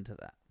plays into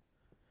that?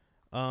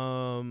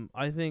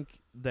 I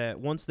think that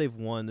once they've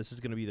won, this is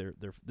going to be their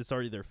it's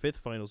already their 5th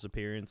finals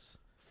appearance.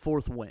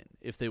 4th win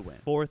if they win.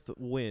 4th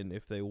win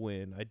if they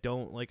win. I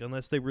don't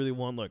unless they really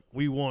want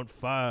we want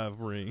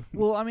 5 rings.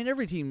 Well, I mean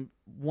every team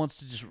wants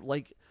to just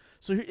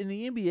so in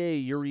the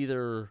NBA you're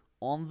either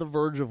on the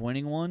verge of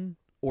winning one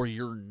or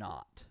you're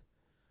not.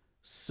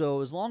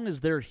 So as long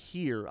as they're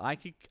here, I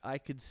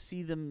could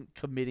see them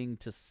committing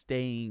to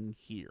staying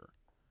here.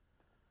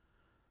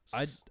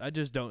 I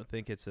just don't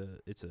think it's a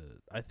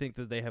I think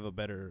that they have a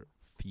better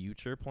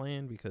future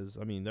plan because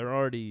they're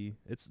already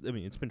it's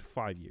been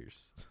 5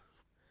 years.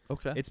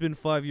 Okay. It's been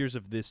 5 years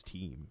of this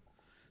team.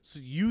 So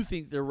you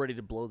think they're ready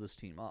to blow this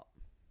team up?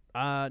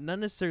 Not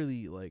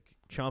necessarily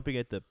chomping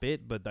at the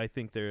bit, but I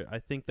think that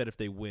if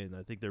they win,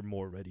 I think they're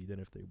more ready than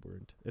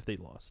if they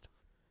lost.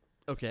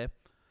 Okay.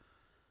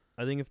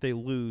 I think if they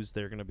lose,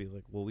 they're going to be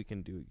like, well, we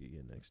can do it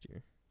again next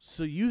year.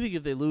 So you think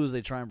if they lose,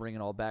 they try and bring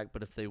it all back,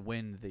 but if they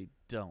win, they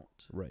don't.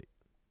 Right.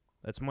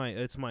 That's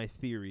my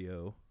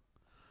theory-o.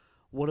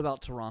 What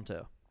about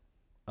Toronto?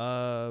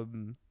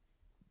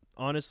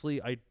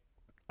 Honestly, I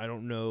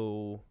don't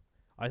know.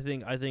 I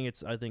think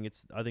it's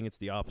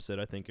the opposite.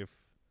 I think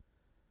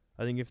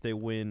if they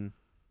win,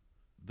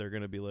 they're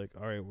going to be like,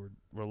 all right,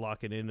 we're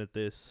locking in at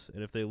this,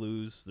 and if they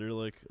lose, they're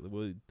like,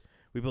 we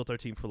built our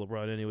team for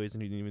LeBron anyways,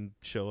 and he didn't even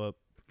show up.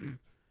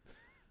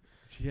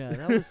 Yeah,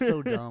 that was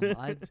so dumb.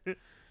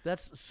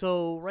 That's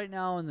so right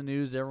now in the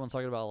news, everyone's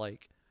talking about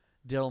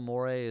Daryl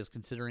Morey is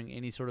considering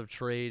any sort of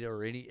trade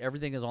or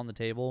everything is on the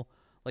table.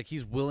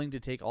 He's willing to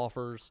take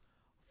offers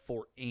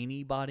for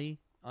anybody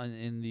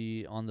on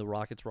the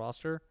Rockets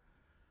roster.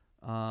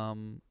 A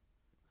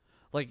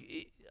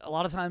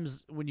lot of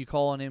times when you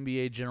call an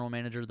NBA general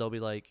manager, they'll be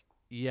like,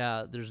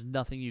 "Yeah, there's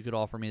nothing you could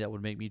offer me that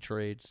would make me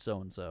trade so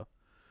and so."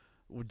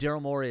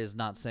 Daryl Morey is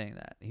not saying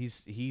that.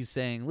 He's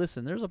saying,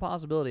 listen, there's a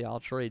possibility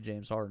I'll trade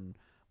James Harden,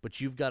 but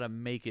you've got to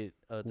make it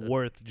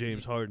worth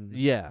James Harden.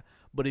 Yeah,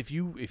 but if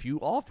you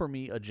offer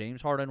me a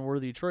James Harden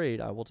worthy trade,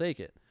 I will take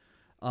it.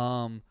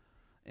 And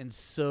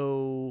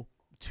so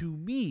to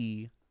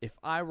me, if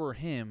I were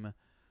him,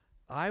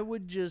 I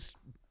would just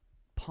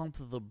pump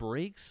the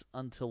brakes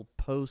until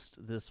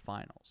post this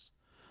finals.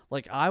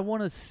 I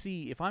want to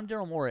see, if I'm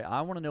Daryl Morey,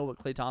 I want to know what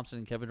Klay Thompson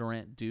and Kevin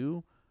Durant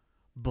do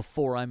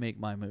before I make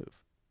my move.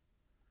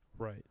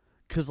 Right.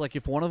 Because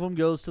if one of them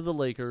goes to the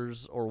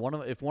Lakers or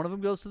if one of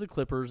them goes to the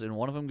Clippers and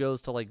one of them goes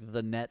to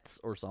the Nets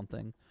or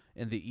something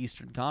in the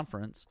Eastern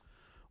Conference,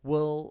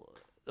 well,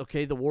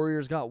 okay, the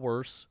Warriors got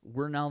worse.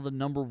 We're now the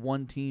number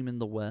 1 team in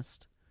the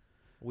West.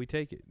 We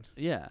take it.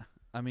 Yeah,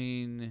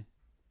 you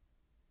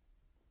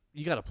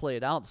got to play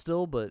it out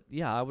still, but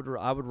yeah, I would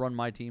run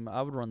my team.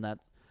 I would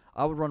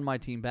run my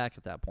team back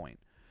at that point.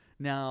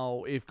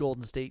 Now, if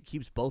Golden State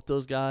keeps both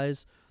those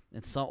guys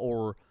and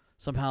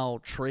somehow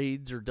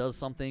trades or does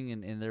something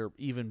and they're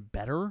even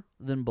better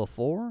than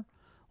before,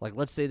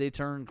 let's say they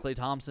turn Klay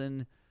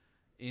Thompson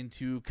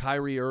into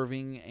Kyrie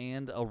Irving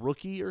and a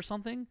rookie or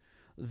something,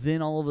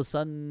 then all of a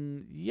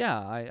sudden, yeah,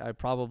 I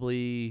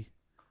probably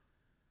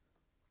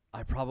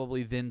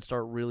then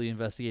start really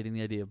investigating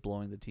the idea of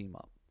blowing the team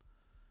up.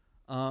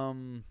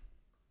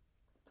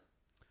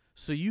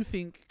 So you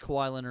think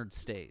Kawhi Leonard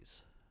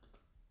stays?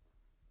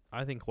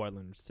 I think Kawhi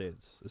Leonard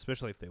stays,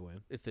 especially if they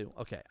win.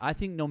 I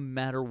think no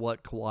matter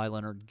what, Kawhi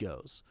Leonard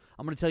goes.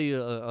 I'm going to tell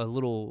you a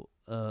little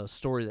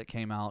story that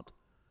came out.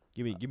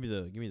 Give me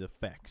the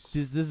facts.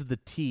 This is the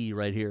tea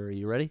right here. Are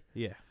you ready?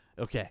 Yeah.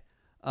 Okay.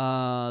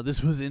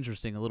 This was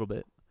interesting a little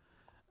bit.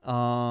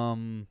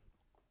 I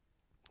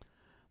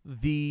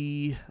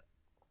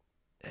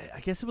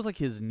guess it was like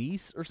his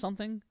niece or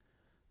something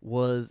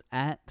was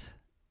at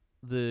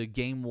the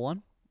game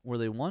 1 where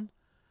they won,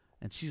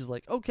 and she's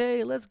like,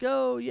 "Okay, let's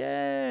go,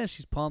 yeah!"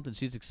 She's pumped and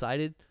she's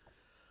excited.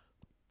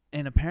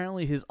 And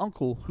apparently, his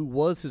uncle, who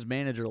was his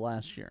manager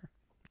last year,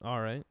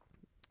 all right,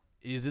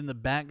 is in the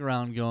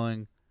background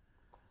going,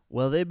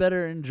 "Well, they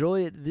better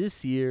enjoy it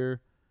this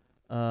year,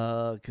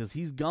 'cause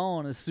he's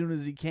gone as soon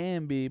as he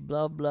can be."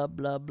 Blah blah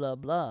blah blah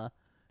blah.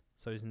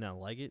 So he's not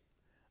like it.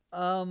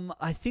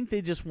 I think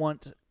he just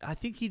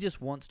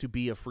wants to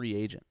be a free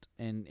agent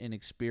and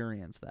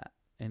experience that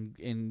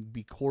and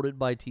be courted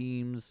by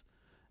teams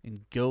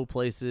and go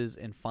places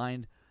and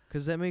find.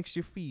 Because that makes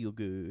you feel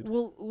good.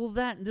 Well,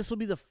 this will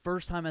be the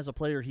first time as a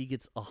player he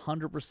gets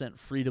 100%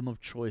 freedom of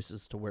choice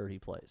as to where he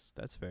plays.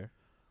 That's fair.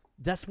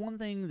 That's one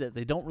thing that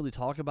they don't really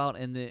talk about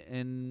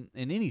in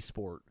any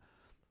sport,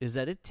 is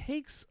that it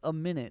takes a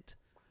minute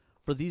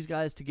for these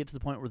guys to get to the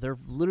point where they're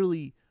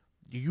literally,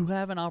 you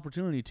have an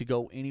opportunity to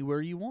go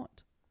anywhere you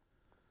want.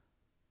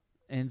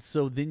 And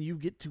so then you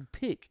get to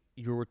pick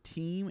your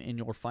team and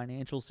your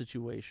financial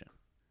situation.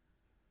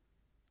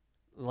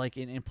 Like,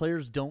 and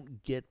players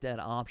don't get that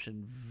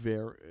option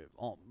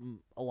a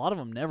lot of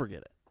them never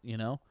get it, you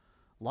know?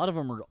 A lot of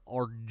them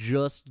are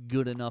just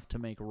good enough to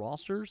make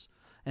rosters,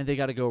 and they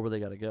got to go where they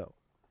got to go.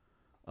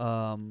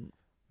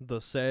 The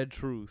sad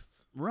truth.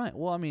 Right.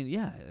 Well, I mean,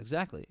 yeah,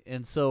 exactly.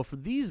 And so for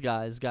these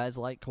guys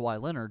like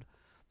Kawhi Leonard,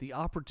 the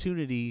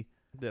opportunity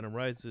then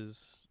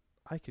arises,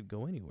 I could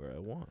go anywhere I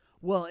want.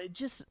 Well,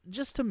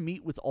 just to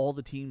meet with all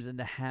the teams and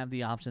to have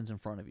the options in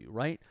front of you,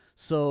 right?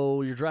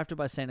 So you're drafted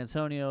by San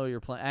Antonio.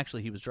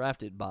 Actually, he was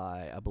drafted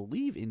by, I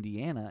believe,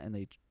 Indiana,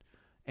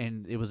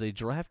 and it was a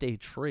draft day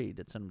trade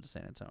that sent him to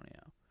San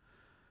Antonio.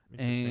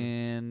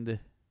 And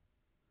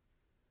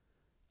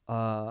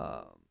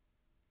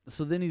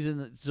so then he's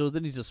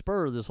a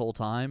Spur this whole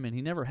time, and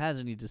he never has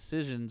any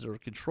decisions or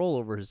control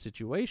over his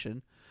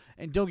situation.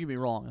 And don't get me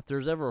wrong, if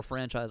there's ever a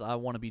franchise I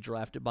want to be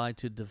drafted by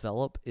to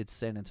develop, it's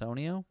San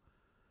Antonio.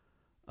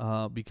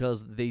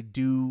 Because they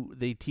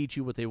teach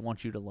you what they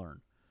want you to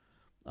learn.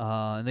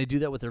 And they do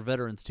that with their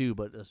veterans too,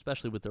 but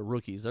especially with their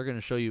rookies. They're going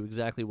to show you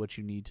exactly what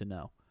you need to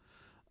know.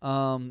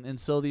 And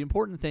so the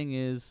important thing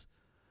is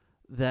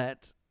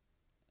that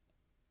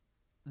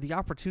the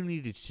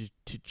opportunity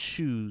to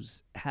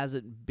choose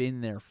hasn't been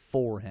there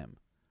for him.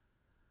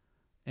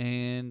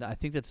 And I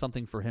think that's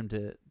something for him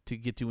to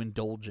get to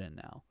indulge in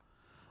now.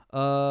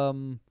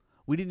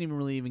 We didn't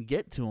even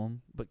get to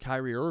him, but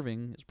Kyrie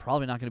Irving is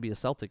probably not going to be a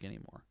Celtic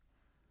anymore.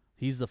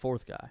 He's the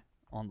 4th guy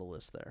on the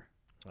list there.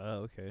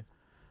 Oh, okay.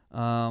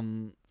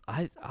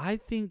 I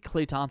think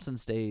Klay Thompson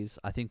stays.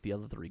 I think the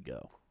other 3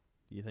 go.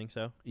 You think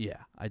so?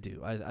 Yeah, I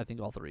do. I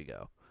think all 3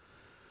 go.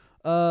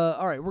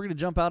 All right, we're going to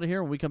jump out of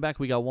here. When we come back,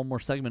 we got one more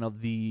segment of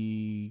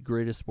the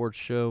greatest sports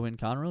show in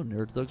Conroe,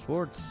 Nerd Thug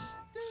Sports.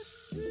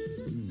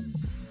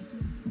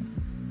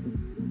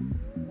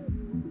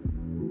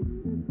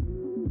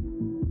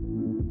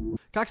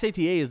 Cox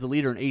ATA is the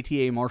leader in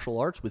ATA martial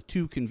arts with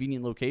 2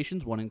 convenient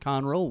locations, one in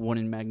Conroe, one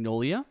in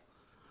Magnolia.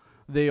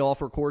 They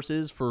offer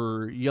courses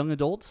for young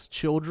adults,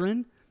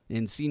 children,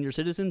 and senior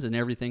citizens, and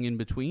everything in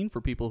between for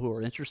people who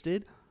are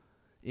interested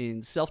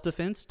in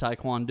self-defense,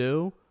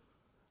 taekwondo,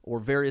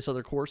 or various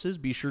other courses.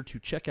 Be sure to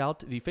check out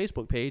the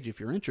Facebook page if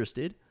you're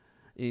interested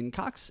in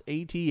Cox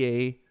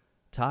ATA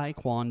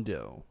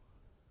Taekwondo.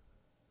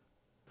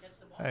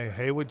 Hey,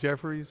 Haywood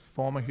Jeffries,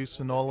 former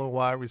Houston Oilers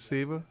wide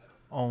receiver,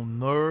 on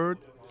Nerd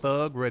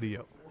Thug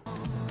Radio.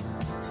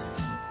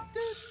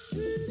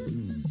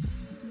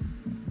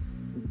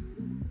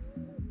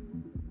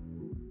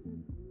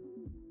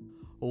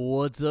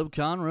 What's up,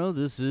 Conroe?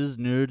 This is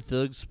Nerd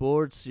Thug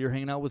Sports. You're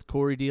hanging out with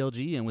Corey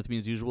DLG, and with me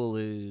as usual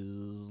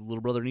is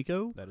little brother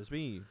Nico. That is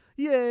me.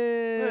 Yay!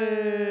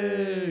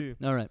 Hey!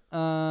 All right.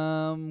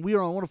 We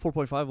are on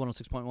 104.5,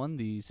 106.1,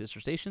 the sister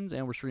stations,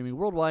 and we're streaming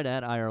worldwide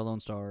at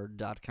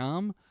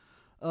irlonestar.com.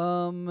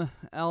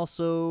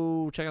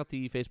 Also, check out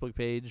the Facebook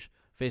page,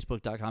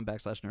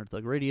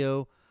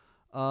 facebook.com/NerdThugRadio.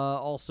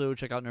 Also,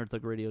 check out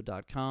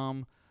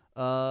nerdthugradio.com.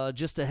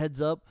 Just a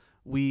heads up,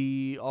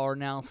 we are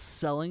now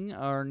selling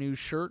our new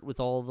shirt with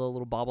all the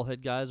little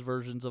bobblehead guys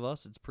versions of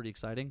us. It's pretty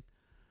exciting.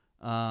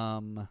 I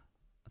think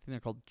they're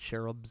called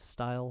Cherub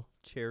style.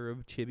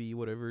 Cherub, chibi,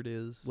 whatever it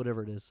is.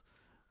 Whatever it is.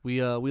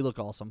 We look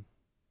awesome.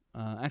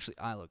 Actually,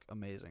 I look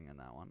amazing in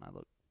that one. I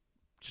look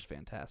just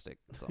fantastic.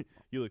 So.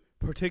 You look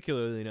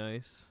particularly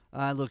nice.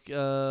 I look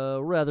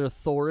rather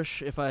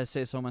Thorish, if I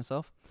say so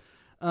myself.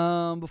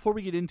 Before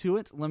we get into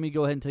it, let me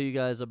go ahead and tell you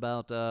guys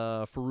about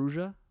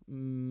Faruja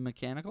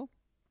Mechanical.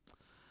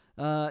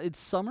 It's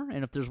summer,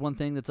 and if there's one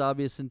thing that's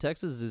obvious in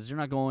Texas is you're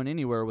not going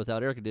anywhere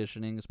without air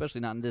conditioning,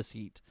 especially not in this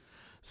heat.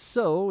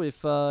 So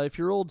if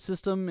your old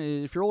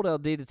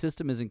outdated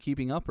system isn't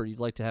keeping up, or you'd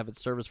like to have it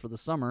serviced for the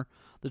summer,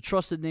 the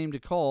trusted name to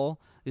call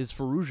is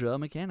Faruja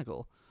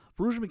Mechanical.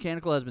 Faruja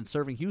Mechanical has been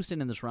serving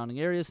Houston and the surrounding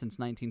area since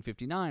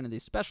 1959, and they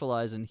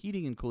specialize in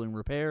heating and cooling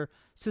repair,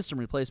 system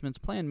replacements,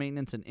 planned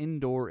maintenance, and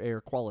indoor air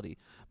quality.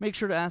 Make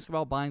sure to ask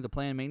about buying the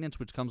planned maintenance,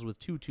 which comes with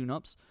 2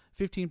 tune-ups,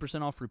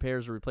 15% off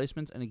repairs or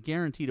replacements, and a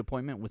guaranteed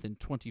appointment within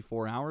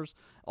 24 hours.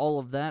 All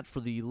of that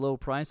for the low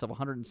price of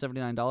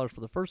 $179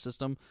 for the first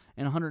system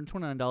and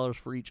 $129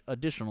 for each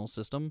additional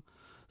system.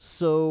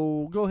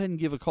 So go ahead and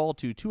give a call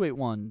to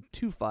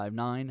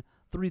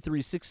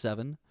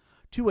 281-259-3367.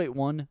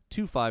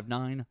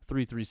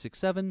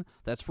 281-259-3367.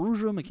 That's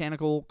Faruja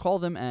Mechanical. Call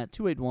them at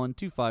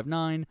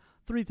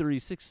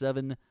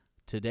 281-259-3367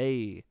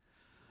 today.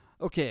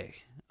 Okay.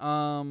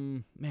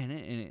 Man,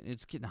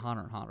 it's getting hotter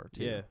and hotter,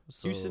 too. Yeah.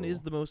 So, Houston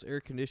is the most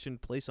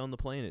air-conditioned place on the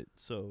planet,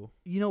 so...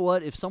 You know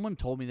what? If someone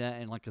told me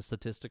that in, like, a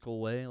statistical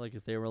way, like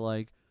if they were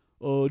like,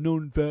 no,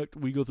 in fact,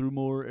 we go through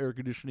more air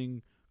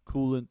conditioning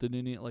coolant than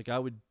any... Like,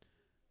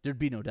 there'd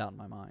be no doubt in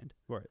my mind.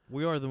 Right.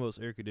 We are the most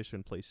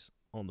air-conditioned place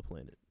on the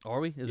planet. Are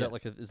we? Is Yeah.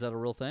 that a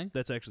real thing?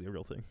 That's actually a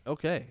real thing.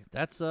 Okay,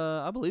 that's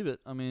I believe it.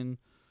 I mean,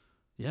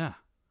 yeah,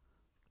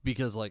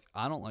 because like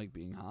I don't like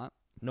being hot.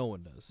 No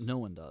one does. No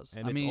one does,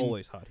 And I it's mean,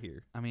 always hot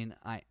here. I mean,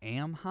 I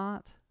am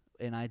hot,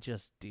 and I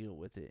just deal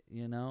with it.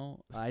 You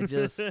know, I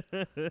just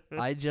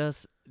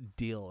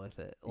deal with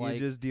it. Like, you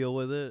just deal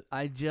with it.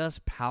 I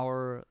just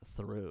power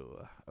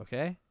through.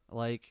 Okay,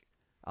 like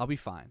I'll be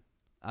fine.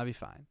 I'm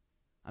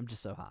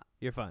just so hot.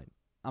 You're fine.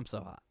 I'm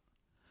so hot.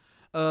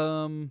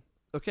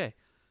 Okay,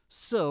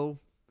 so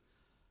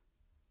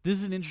this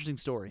is an interesting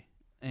story,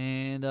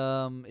 and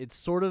it's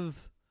sort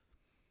of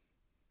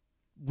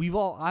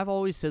I've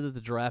always said that the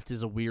draft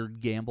is a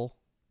weird gamble.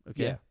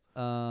 Okay,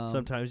 Yeah.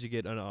 Sometimes you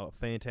get a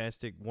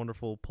fantastic,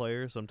 wonderful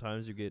player.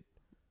 Sometimes you get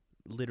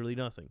literally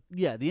nothing.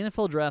 Yeah, the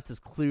NFL draft is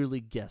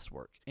clearly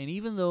guesswork, and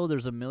even though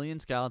there's a million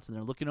scouts and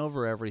they're looking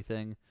over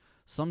everything,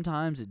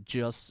 sometimes it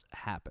just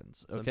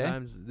happens. Okay,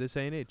 Sometimes this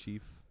ain't it,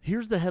 Chief.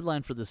 Here's the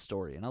headline for this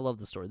story, and I love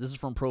the story. This is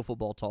from Pro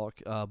Football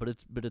Talk, but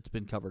it's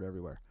been covered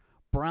everywhere.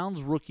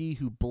 Browns rookie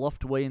who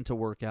bluffed way into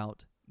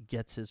workout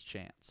gets his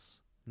chance.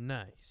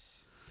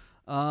 Nice.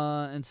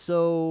 And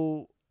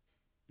so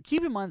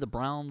keep in mind the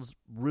Browns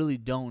really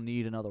don't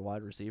need another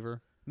wide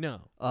receiver.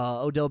 No.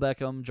 Odell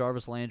Beckham,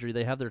 Jarvis Landry,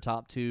 they have their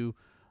top 2.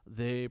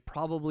 They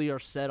probably are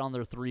set on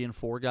their 3 and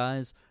 4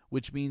 guys,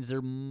 which means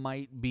there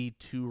might be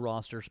 2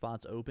 roster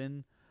spots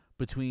open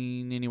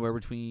anywhere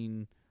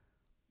between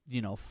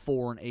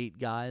 4 and 8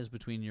 guys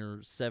between your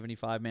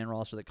 75-man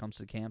roster that comes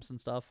to camps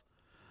and stuff.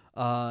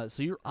 So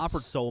you're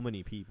so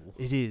many people.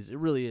 It is. It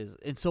really is.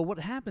 And so what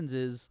happens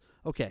is,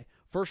 okay,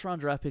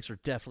 first-round draft picks are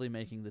definitely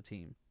making the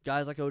team.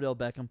 Guys like Odell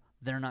Beckham,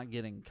 they're not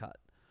getting cut.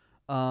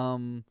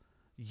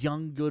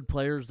 Young, good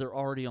players, they're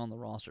already on the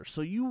roster.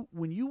 So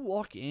when you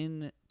walk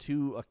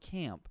into a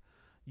camp,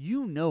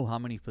 you know how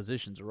many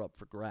positions are up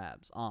for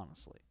grabs,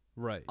 honestly.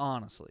 Right.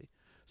 Honestly.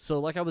 So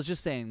like I was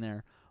just saying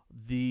there,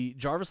 the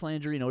Jarvis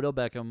Landry and Odell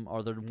Beckham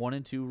are the 1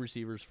 and 2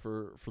 receivers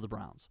for the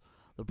Browns.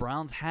 The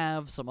Browns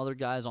have some other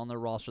guys on their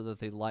roster that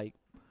they like,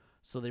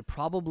 so they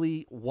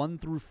probably 1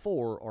 through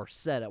 4 are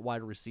set at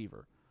wide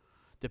receiver.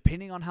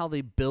 Depending on how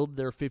they build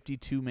their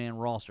 52-man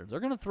roster, they're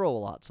going to throw a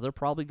lot, so they're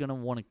probably going to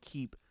want to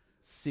keep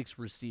 6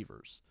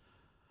 receivers.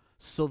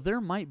 So there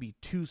might be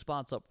 2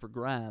 spots up for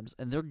grabs,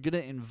 and they're going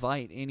to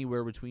invite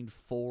anywhere between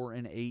 4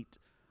 and 8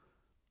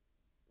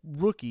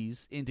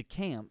 rookies into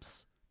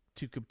camps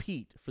to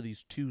compete for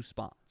these 2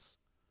 spots.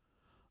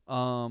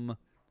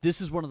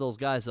 This is one of those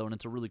guys, though, and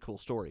it's a really cool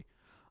story.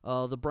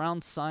 The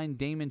Browns signed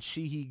Damon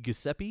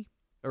Sheehy-Giuseppe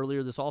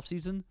earlier this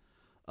offseason.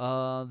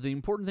 The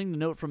important thing to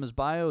note from his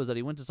bio is that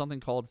he went to something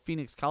called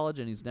Phoenix College,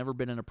 and he's never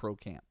been in a pro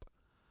camp.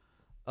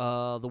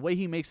 The way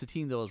he makes the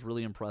team, though, is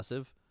really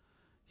impressive.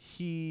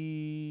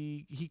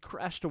 He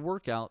crashed a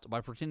workout by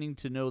pretending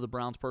to know the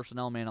Browns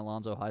personnel man,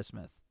 Alonzo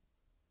Highsmith.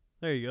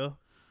 There you go.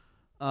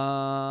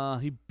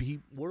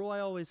 What do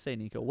I always say,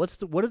 Nico?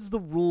 What is the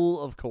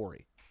rule of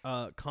Corey?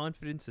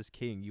 Confidence is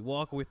king. You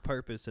walk with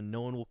purpose, and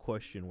no one will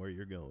question where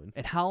you're going.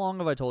 And how long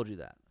have I told you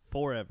that?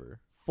 Forever.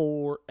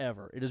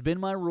 It has been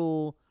my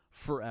rule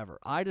forever.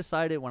 I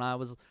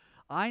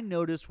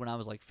noticed when I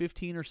was like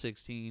 15 or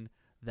 16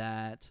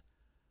 that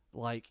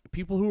like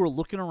people who are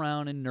looking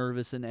around and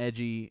nervous and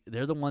edgy,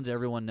 they're the ones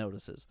everyone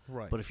notices.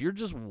 Right. But if you're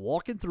just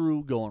walking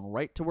through, going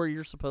right to where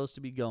you're supposed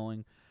to be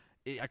going,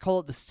 I call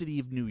it the city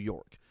of New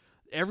York.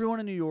 Everyone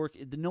in New York,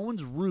 no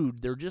one's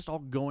rude. They're just all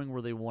going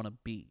where they want to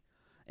be.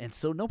 And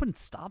so no one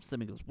stops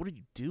them and goes, "What are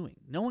you doing?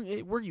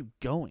 Where are you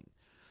going?"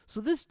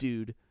 So this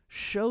dude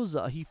shows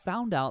up. He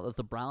found out that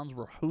the Browns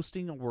were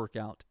hosting a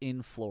workout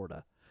in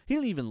Florida. He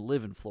didn't even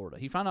live in Florida.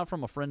 He found out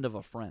from a friend of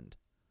a friend.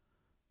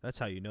 That's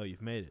how you know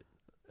you've made it.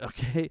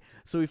 Okay,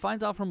 so he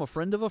finds out from a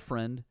friend of a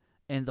friend,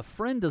 and the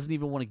friend doesn't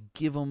even want to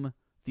give him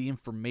the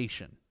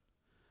information.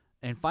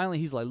 And finally,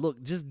 he's like,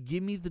 "Look, just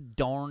give me the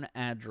darn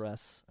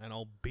address, and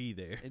I'll be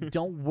there. And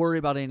don't worry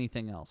about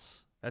anything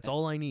else. That's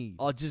all I need.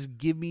 Just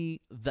give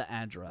me the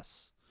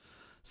address."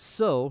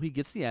 So he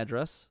gets the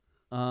address.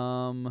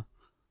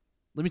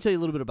 Let me tell you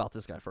a little bit about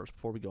this guy first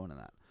before we go into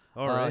that.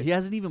 All right. He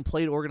hasn't even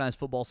played organized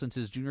football since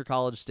his junior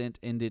college stint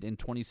ended in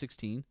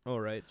 2016. All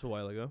right. It's a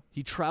while ago.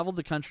 He traveled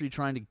the country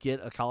trying to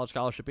get a college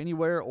scholarship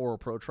anywhere or a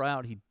pro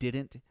tryout. He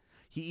didn't.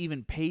 He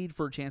even paid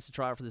for a chance to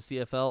try out for the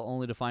CFL,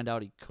 only to find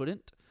out he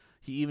couldn't.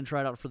 He even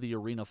tried out for the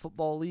Arena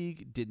Football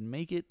League, didn't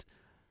make it.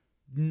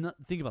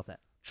 Think about that.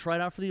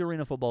 Tried out for the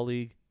Arena Football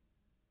League,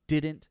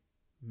 didn't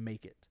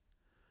make it.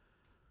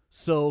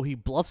 So he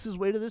bluffs his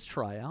way to this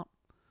tryout.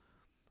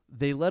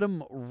 They let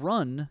him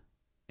run.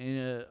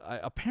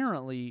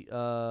 Apparently,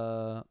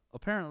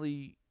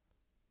 Archie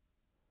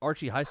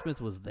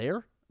Highsmith was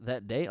there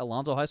that day.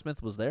 Alonzo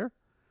Highsmith was there,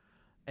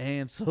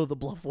 and so the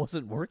bluff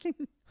wasn't working.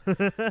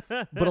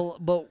 but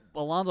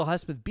Alonzo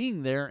Highsmith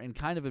being there and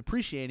kind of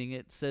appreciating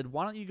it said,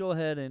 "Why don't you go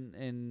ahead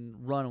and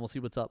run, and we'll see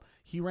what's up."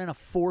 He ran a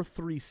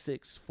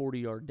 4.36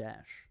 40-yard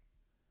dash.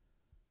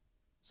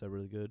 Is that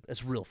really good?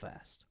 That's real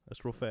fast.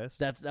 That's real fast.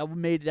 That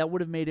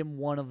would have made him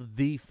one of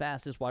the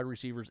fastest wide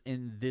receivers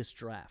in this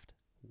draft.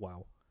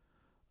 Wow.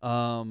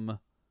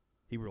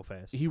 He real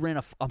fast. He ran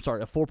a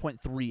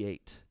 4.38.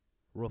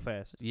 Real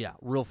fast. Yeah,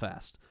 real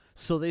fast.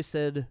 So they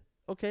said,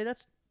 okay,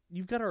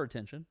 you've got our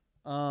attention.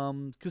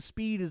 Because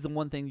speed is the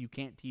one thing you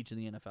can't teach in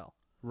the NFL.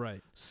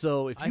 Right.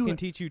 So if I can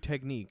teach you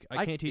technique,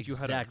 I can't teach you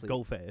how to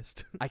go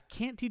fast. I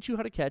can't teach you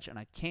how to catch, and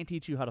I can't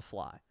teach you how to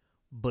fly.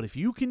 But if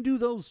you can do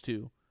those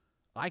two,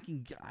 I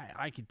can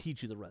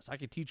teach you the rest. I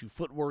can teach you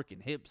footwork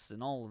and hips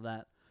and all of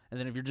that. And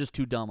then if you're just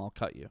too dumb, I'll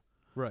cut you.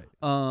 Right.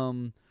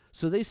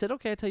 So they said,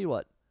 okay, I tell you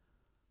what,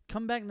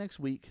 come back next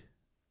week,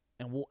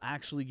 and we'll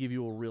actually give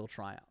you a real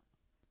tryout.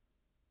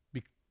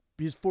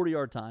 Because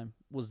 40-yard time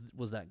was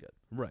that good.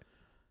 Right.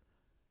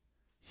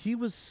 He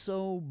was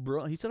so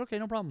broke. He said, okay,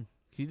 no problem.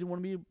 He didn't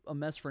want to be a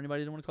mess for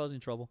anybody. He didn't want to cause any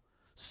trouble.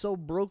 So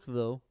broke,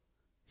 though,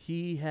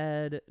 he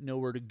had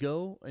nowhere to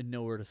go and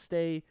nowhere to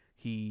stay.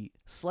 He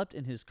slept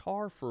in his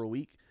car for a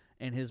week,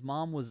 and his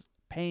mom was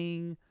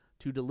paying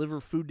to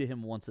deliver food to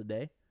him once a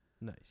day.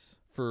 Nice.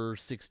 For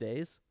 6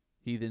 days.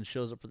 He then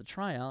shows up for the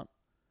tryout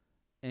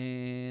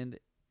and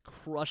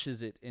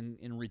crushes it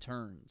in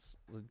returns,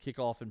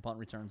 kickoff and punt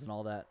returns and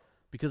all that,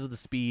 because of the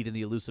speed and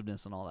the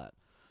elusiveness and all that.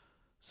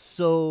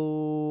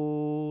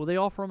 So they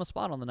offer him a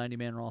spot on the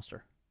 90-man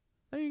roster.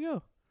 There you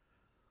go.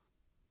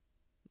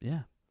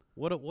 Yeah.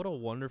 What a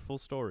wonderful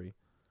story.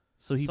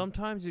 So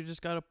sometimes you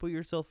just got to put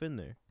yourself in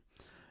there.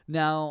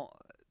 Now,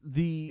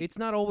 it's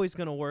not always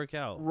going to work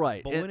out.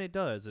 Right. But when it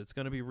does, it's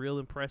going to be real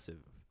impressive.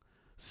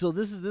 So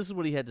this is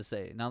what he had to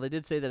say. Now, they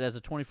did say that as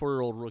a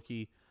 24-year-old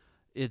rookie,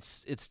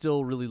 it's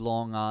still really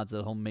long odds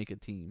that he'll make a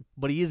team.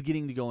 But he is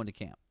getting to go into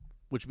camp,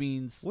 which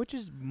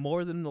is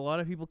more than a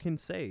lot of people can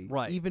say.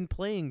 Right. Even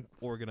playing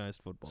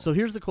organized football. So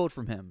here's the quote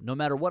from him. No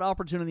matter what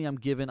opportunity I'm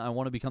given, I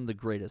want to become the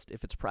greatest.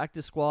 If it's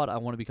practice squad, I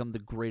want to become the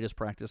greatest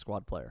practice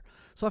squad player.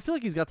 So I feel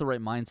like he's got the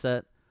right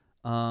mindset.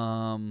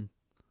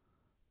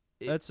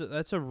 That's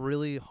a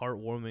really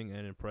heartwarming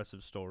and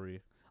impressive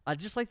story. I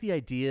just like the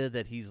idea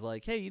that he's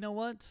like, hey, you know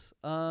what?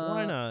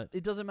 Why not?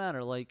 It doesn't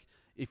matter. Like,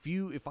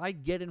 if I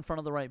get in front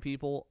of the right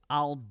people,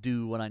 I'll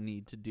do what I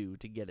need to do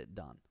to get it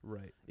done.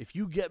 Right. If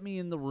you get me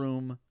in the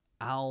room,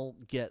 I'll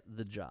get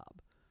the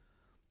job.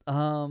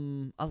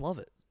 I love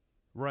it.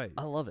 Right.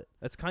 I love it.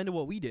 That's kind of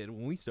what we did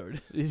when we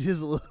started. It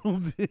is a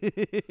little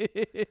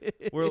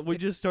bit. We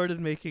just started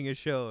making a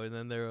show, and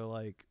then they were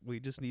like, we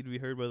just need to be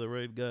heard by the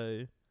right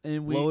guy.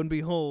 And lo and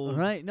behold.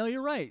 Right. No,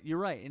 you're right. You're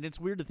right. And it's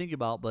weird to think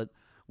about, but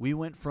we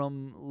went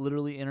from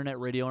literally internet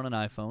radio on an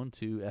iPhone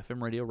to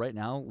FM radio right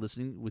now,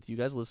 listening with you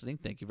guys listening.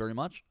 Thank you very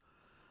much.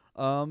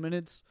 And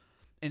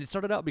it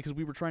started out because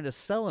we were trying to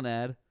sell an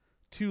ad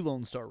to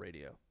Lone Star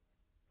Radio.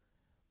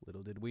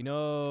 Little did we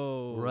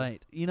know.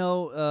 Right. You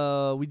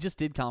know, we just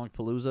did Comic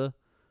Palooza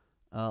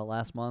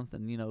last month,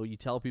 and, you know, you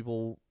tell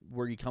people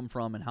where you come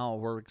from and how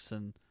it works,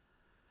 and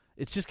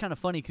it's just kind of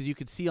funny because you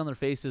could see on their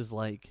faces,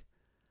 like,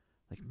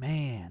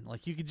 man,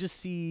 like you could just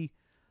see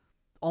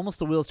almost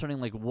the wheels turning,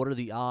 like, what are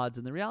the odds?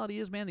 And the reality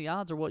is, man, the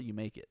odds are what you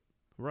make it.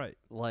 Right.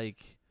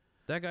 Like,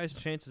 that guy's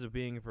chances of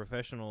being a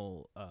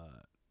professional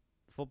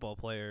football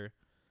player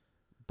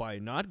by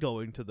not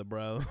going to the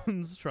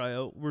Browns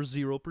tryout were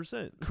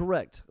 0%.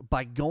 Correct.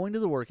 By going to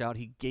the workout,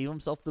 he gave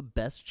himself the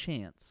best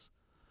chance.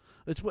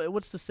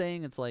 What's the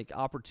saying? It's like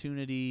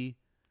opportunity.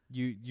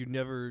 You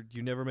never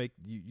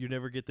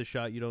get the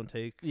shot you don't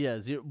take. Yeah,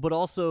 but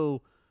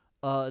also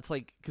it's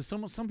like, because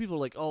some people are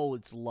like, oh,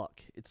 it's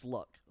luck. It's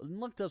luck. And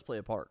luck does play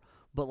a part,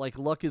 but like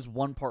luck is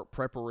 1 part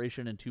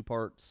preparation and 2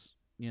 parts,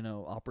 you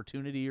know,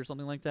 opportunity or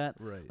something like that.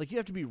 Right. Like you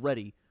have to be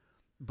ready,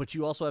 but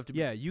you also have to.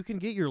 Yeah, you can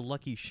get your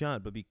lucky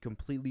shot, but be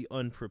completely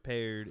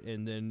unprepared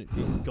and then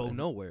go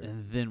nowhere.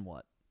 And then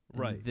what?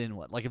 Right. And then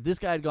what? Like if this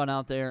guy had gone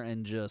out there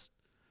and just.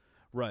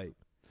 Right.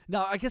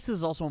 Now, I guess this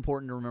is also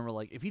important to remember,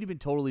 like, if he'd have been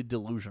totally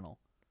delusional.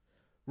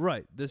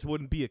 Right. This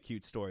wouldn't be a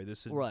cute story.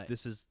 This Right.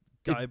 is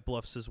guy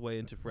bluffs his way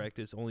into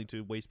practice only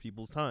to waste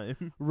people's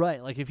time.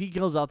 Right. Like, if he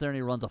goes out there and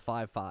he runs a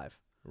 5.5,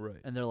 Right.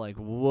 And they're like,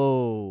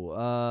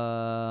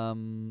 whoa,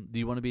 do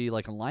you want to be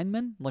like a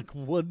lineman? Like,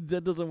 what?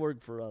 That doesn't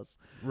work for us.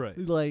 Right.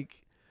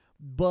 Like,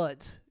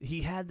 but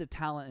he had the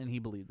talent and he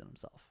believed in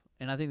himself.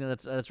 And I think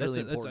that's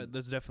really important.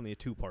 That's definitely a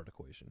two-part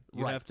equation.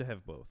 You Right. have to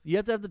have both. You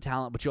have to have the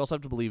talent, but you also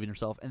have to believe in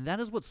yourself. And that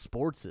is what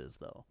sports is,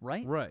 though,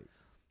 right? Right.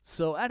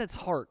 So at its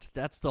heart,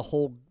 that's the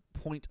whole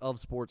point of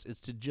sports,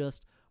 is to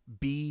just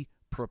be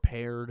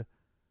prepared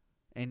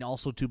and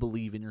also to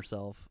believe in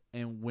yourself.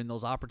 And when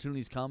those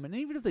opportunities come, and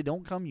even if they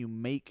don't come, you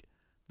make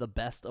the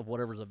best of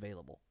whatever's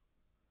available.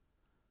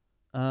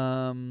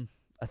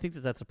 I think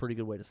that's a pretty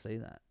good way to say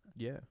that.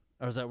 Yeah.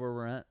 Or is that where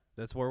we're at?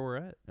 That's where we're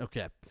at.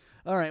 Okay.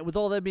 All right. With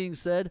all that being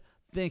said,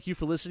 thank you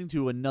for listening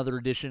to another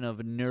edition of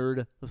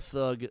Nerd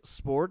Thug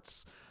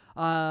Sports.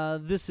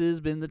 This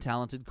has been the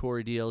talented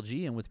Corey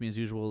DLG, and with me as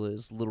usual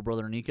is little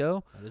brother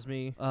Nico. That is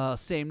me.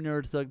 Same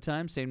Nerd Thug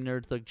time, same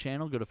Nerd Thug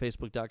channel. Go to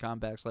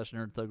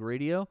facebook.com/Nerd Thug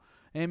Radio,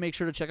 and make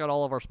sure to check out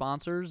all of our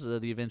sponsors.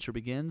 The adventure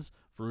begins,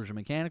 Veruja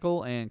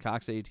Mechanical and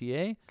Cox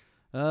ATA.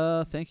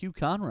 Thank you,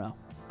 Conroe.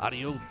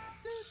 Adios.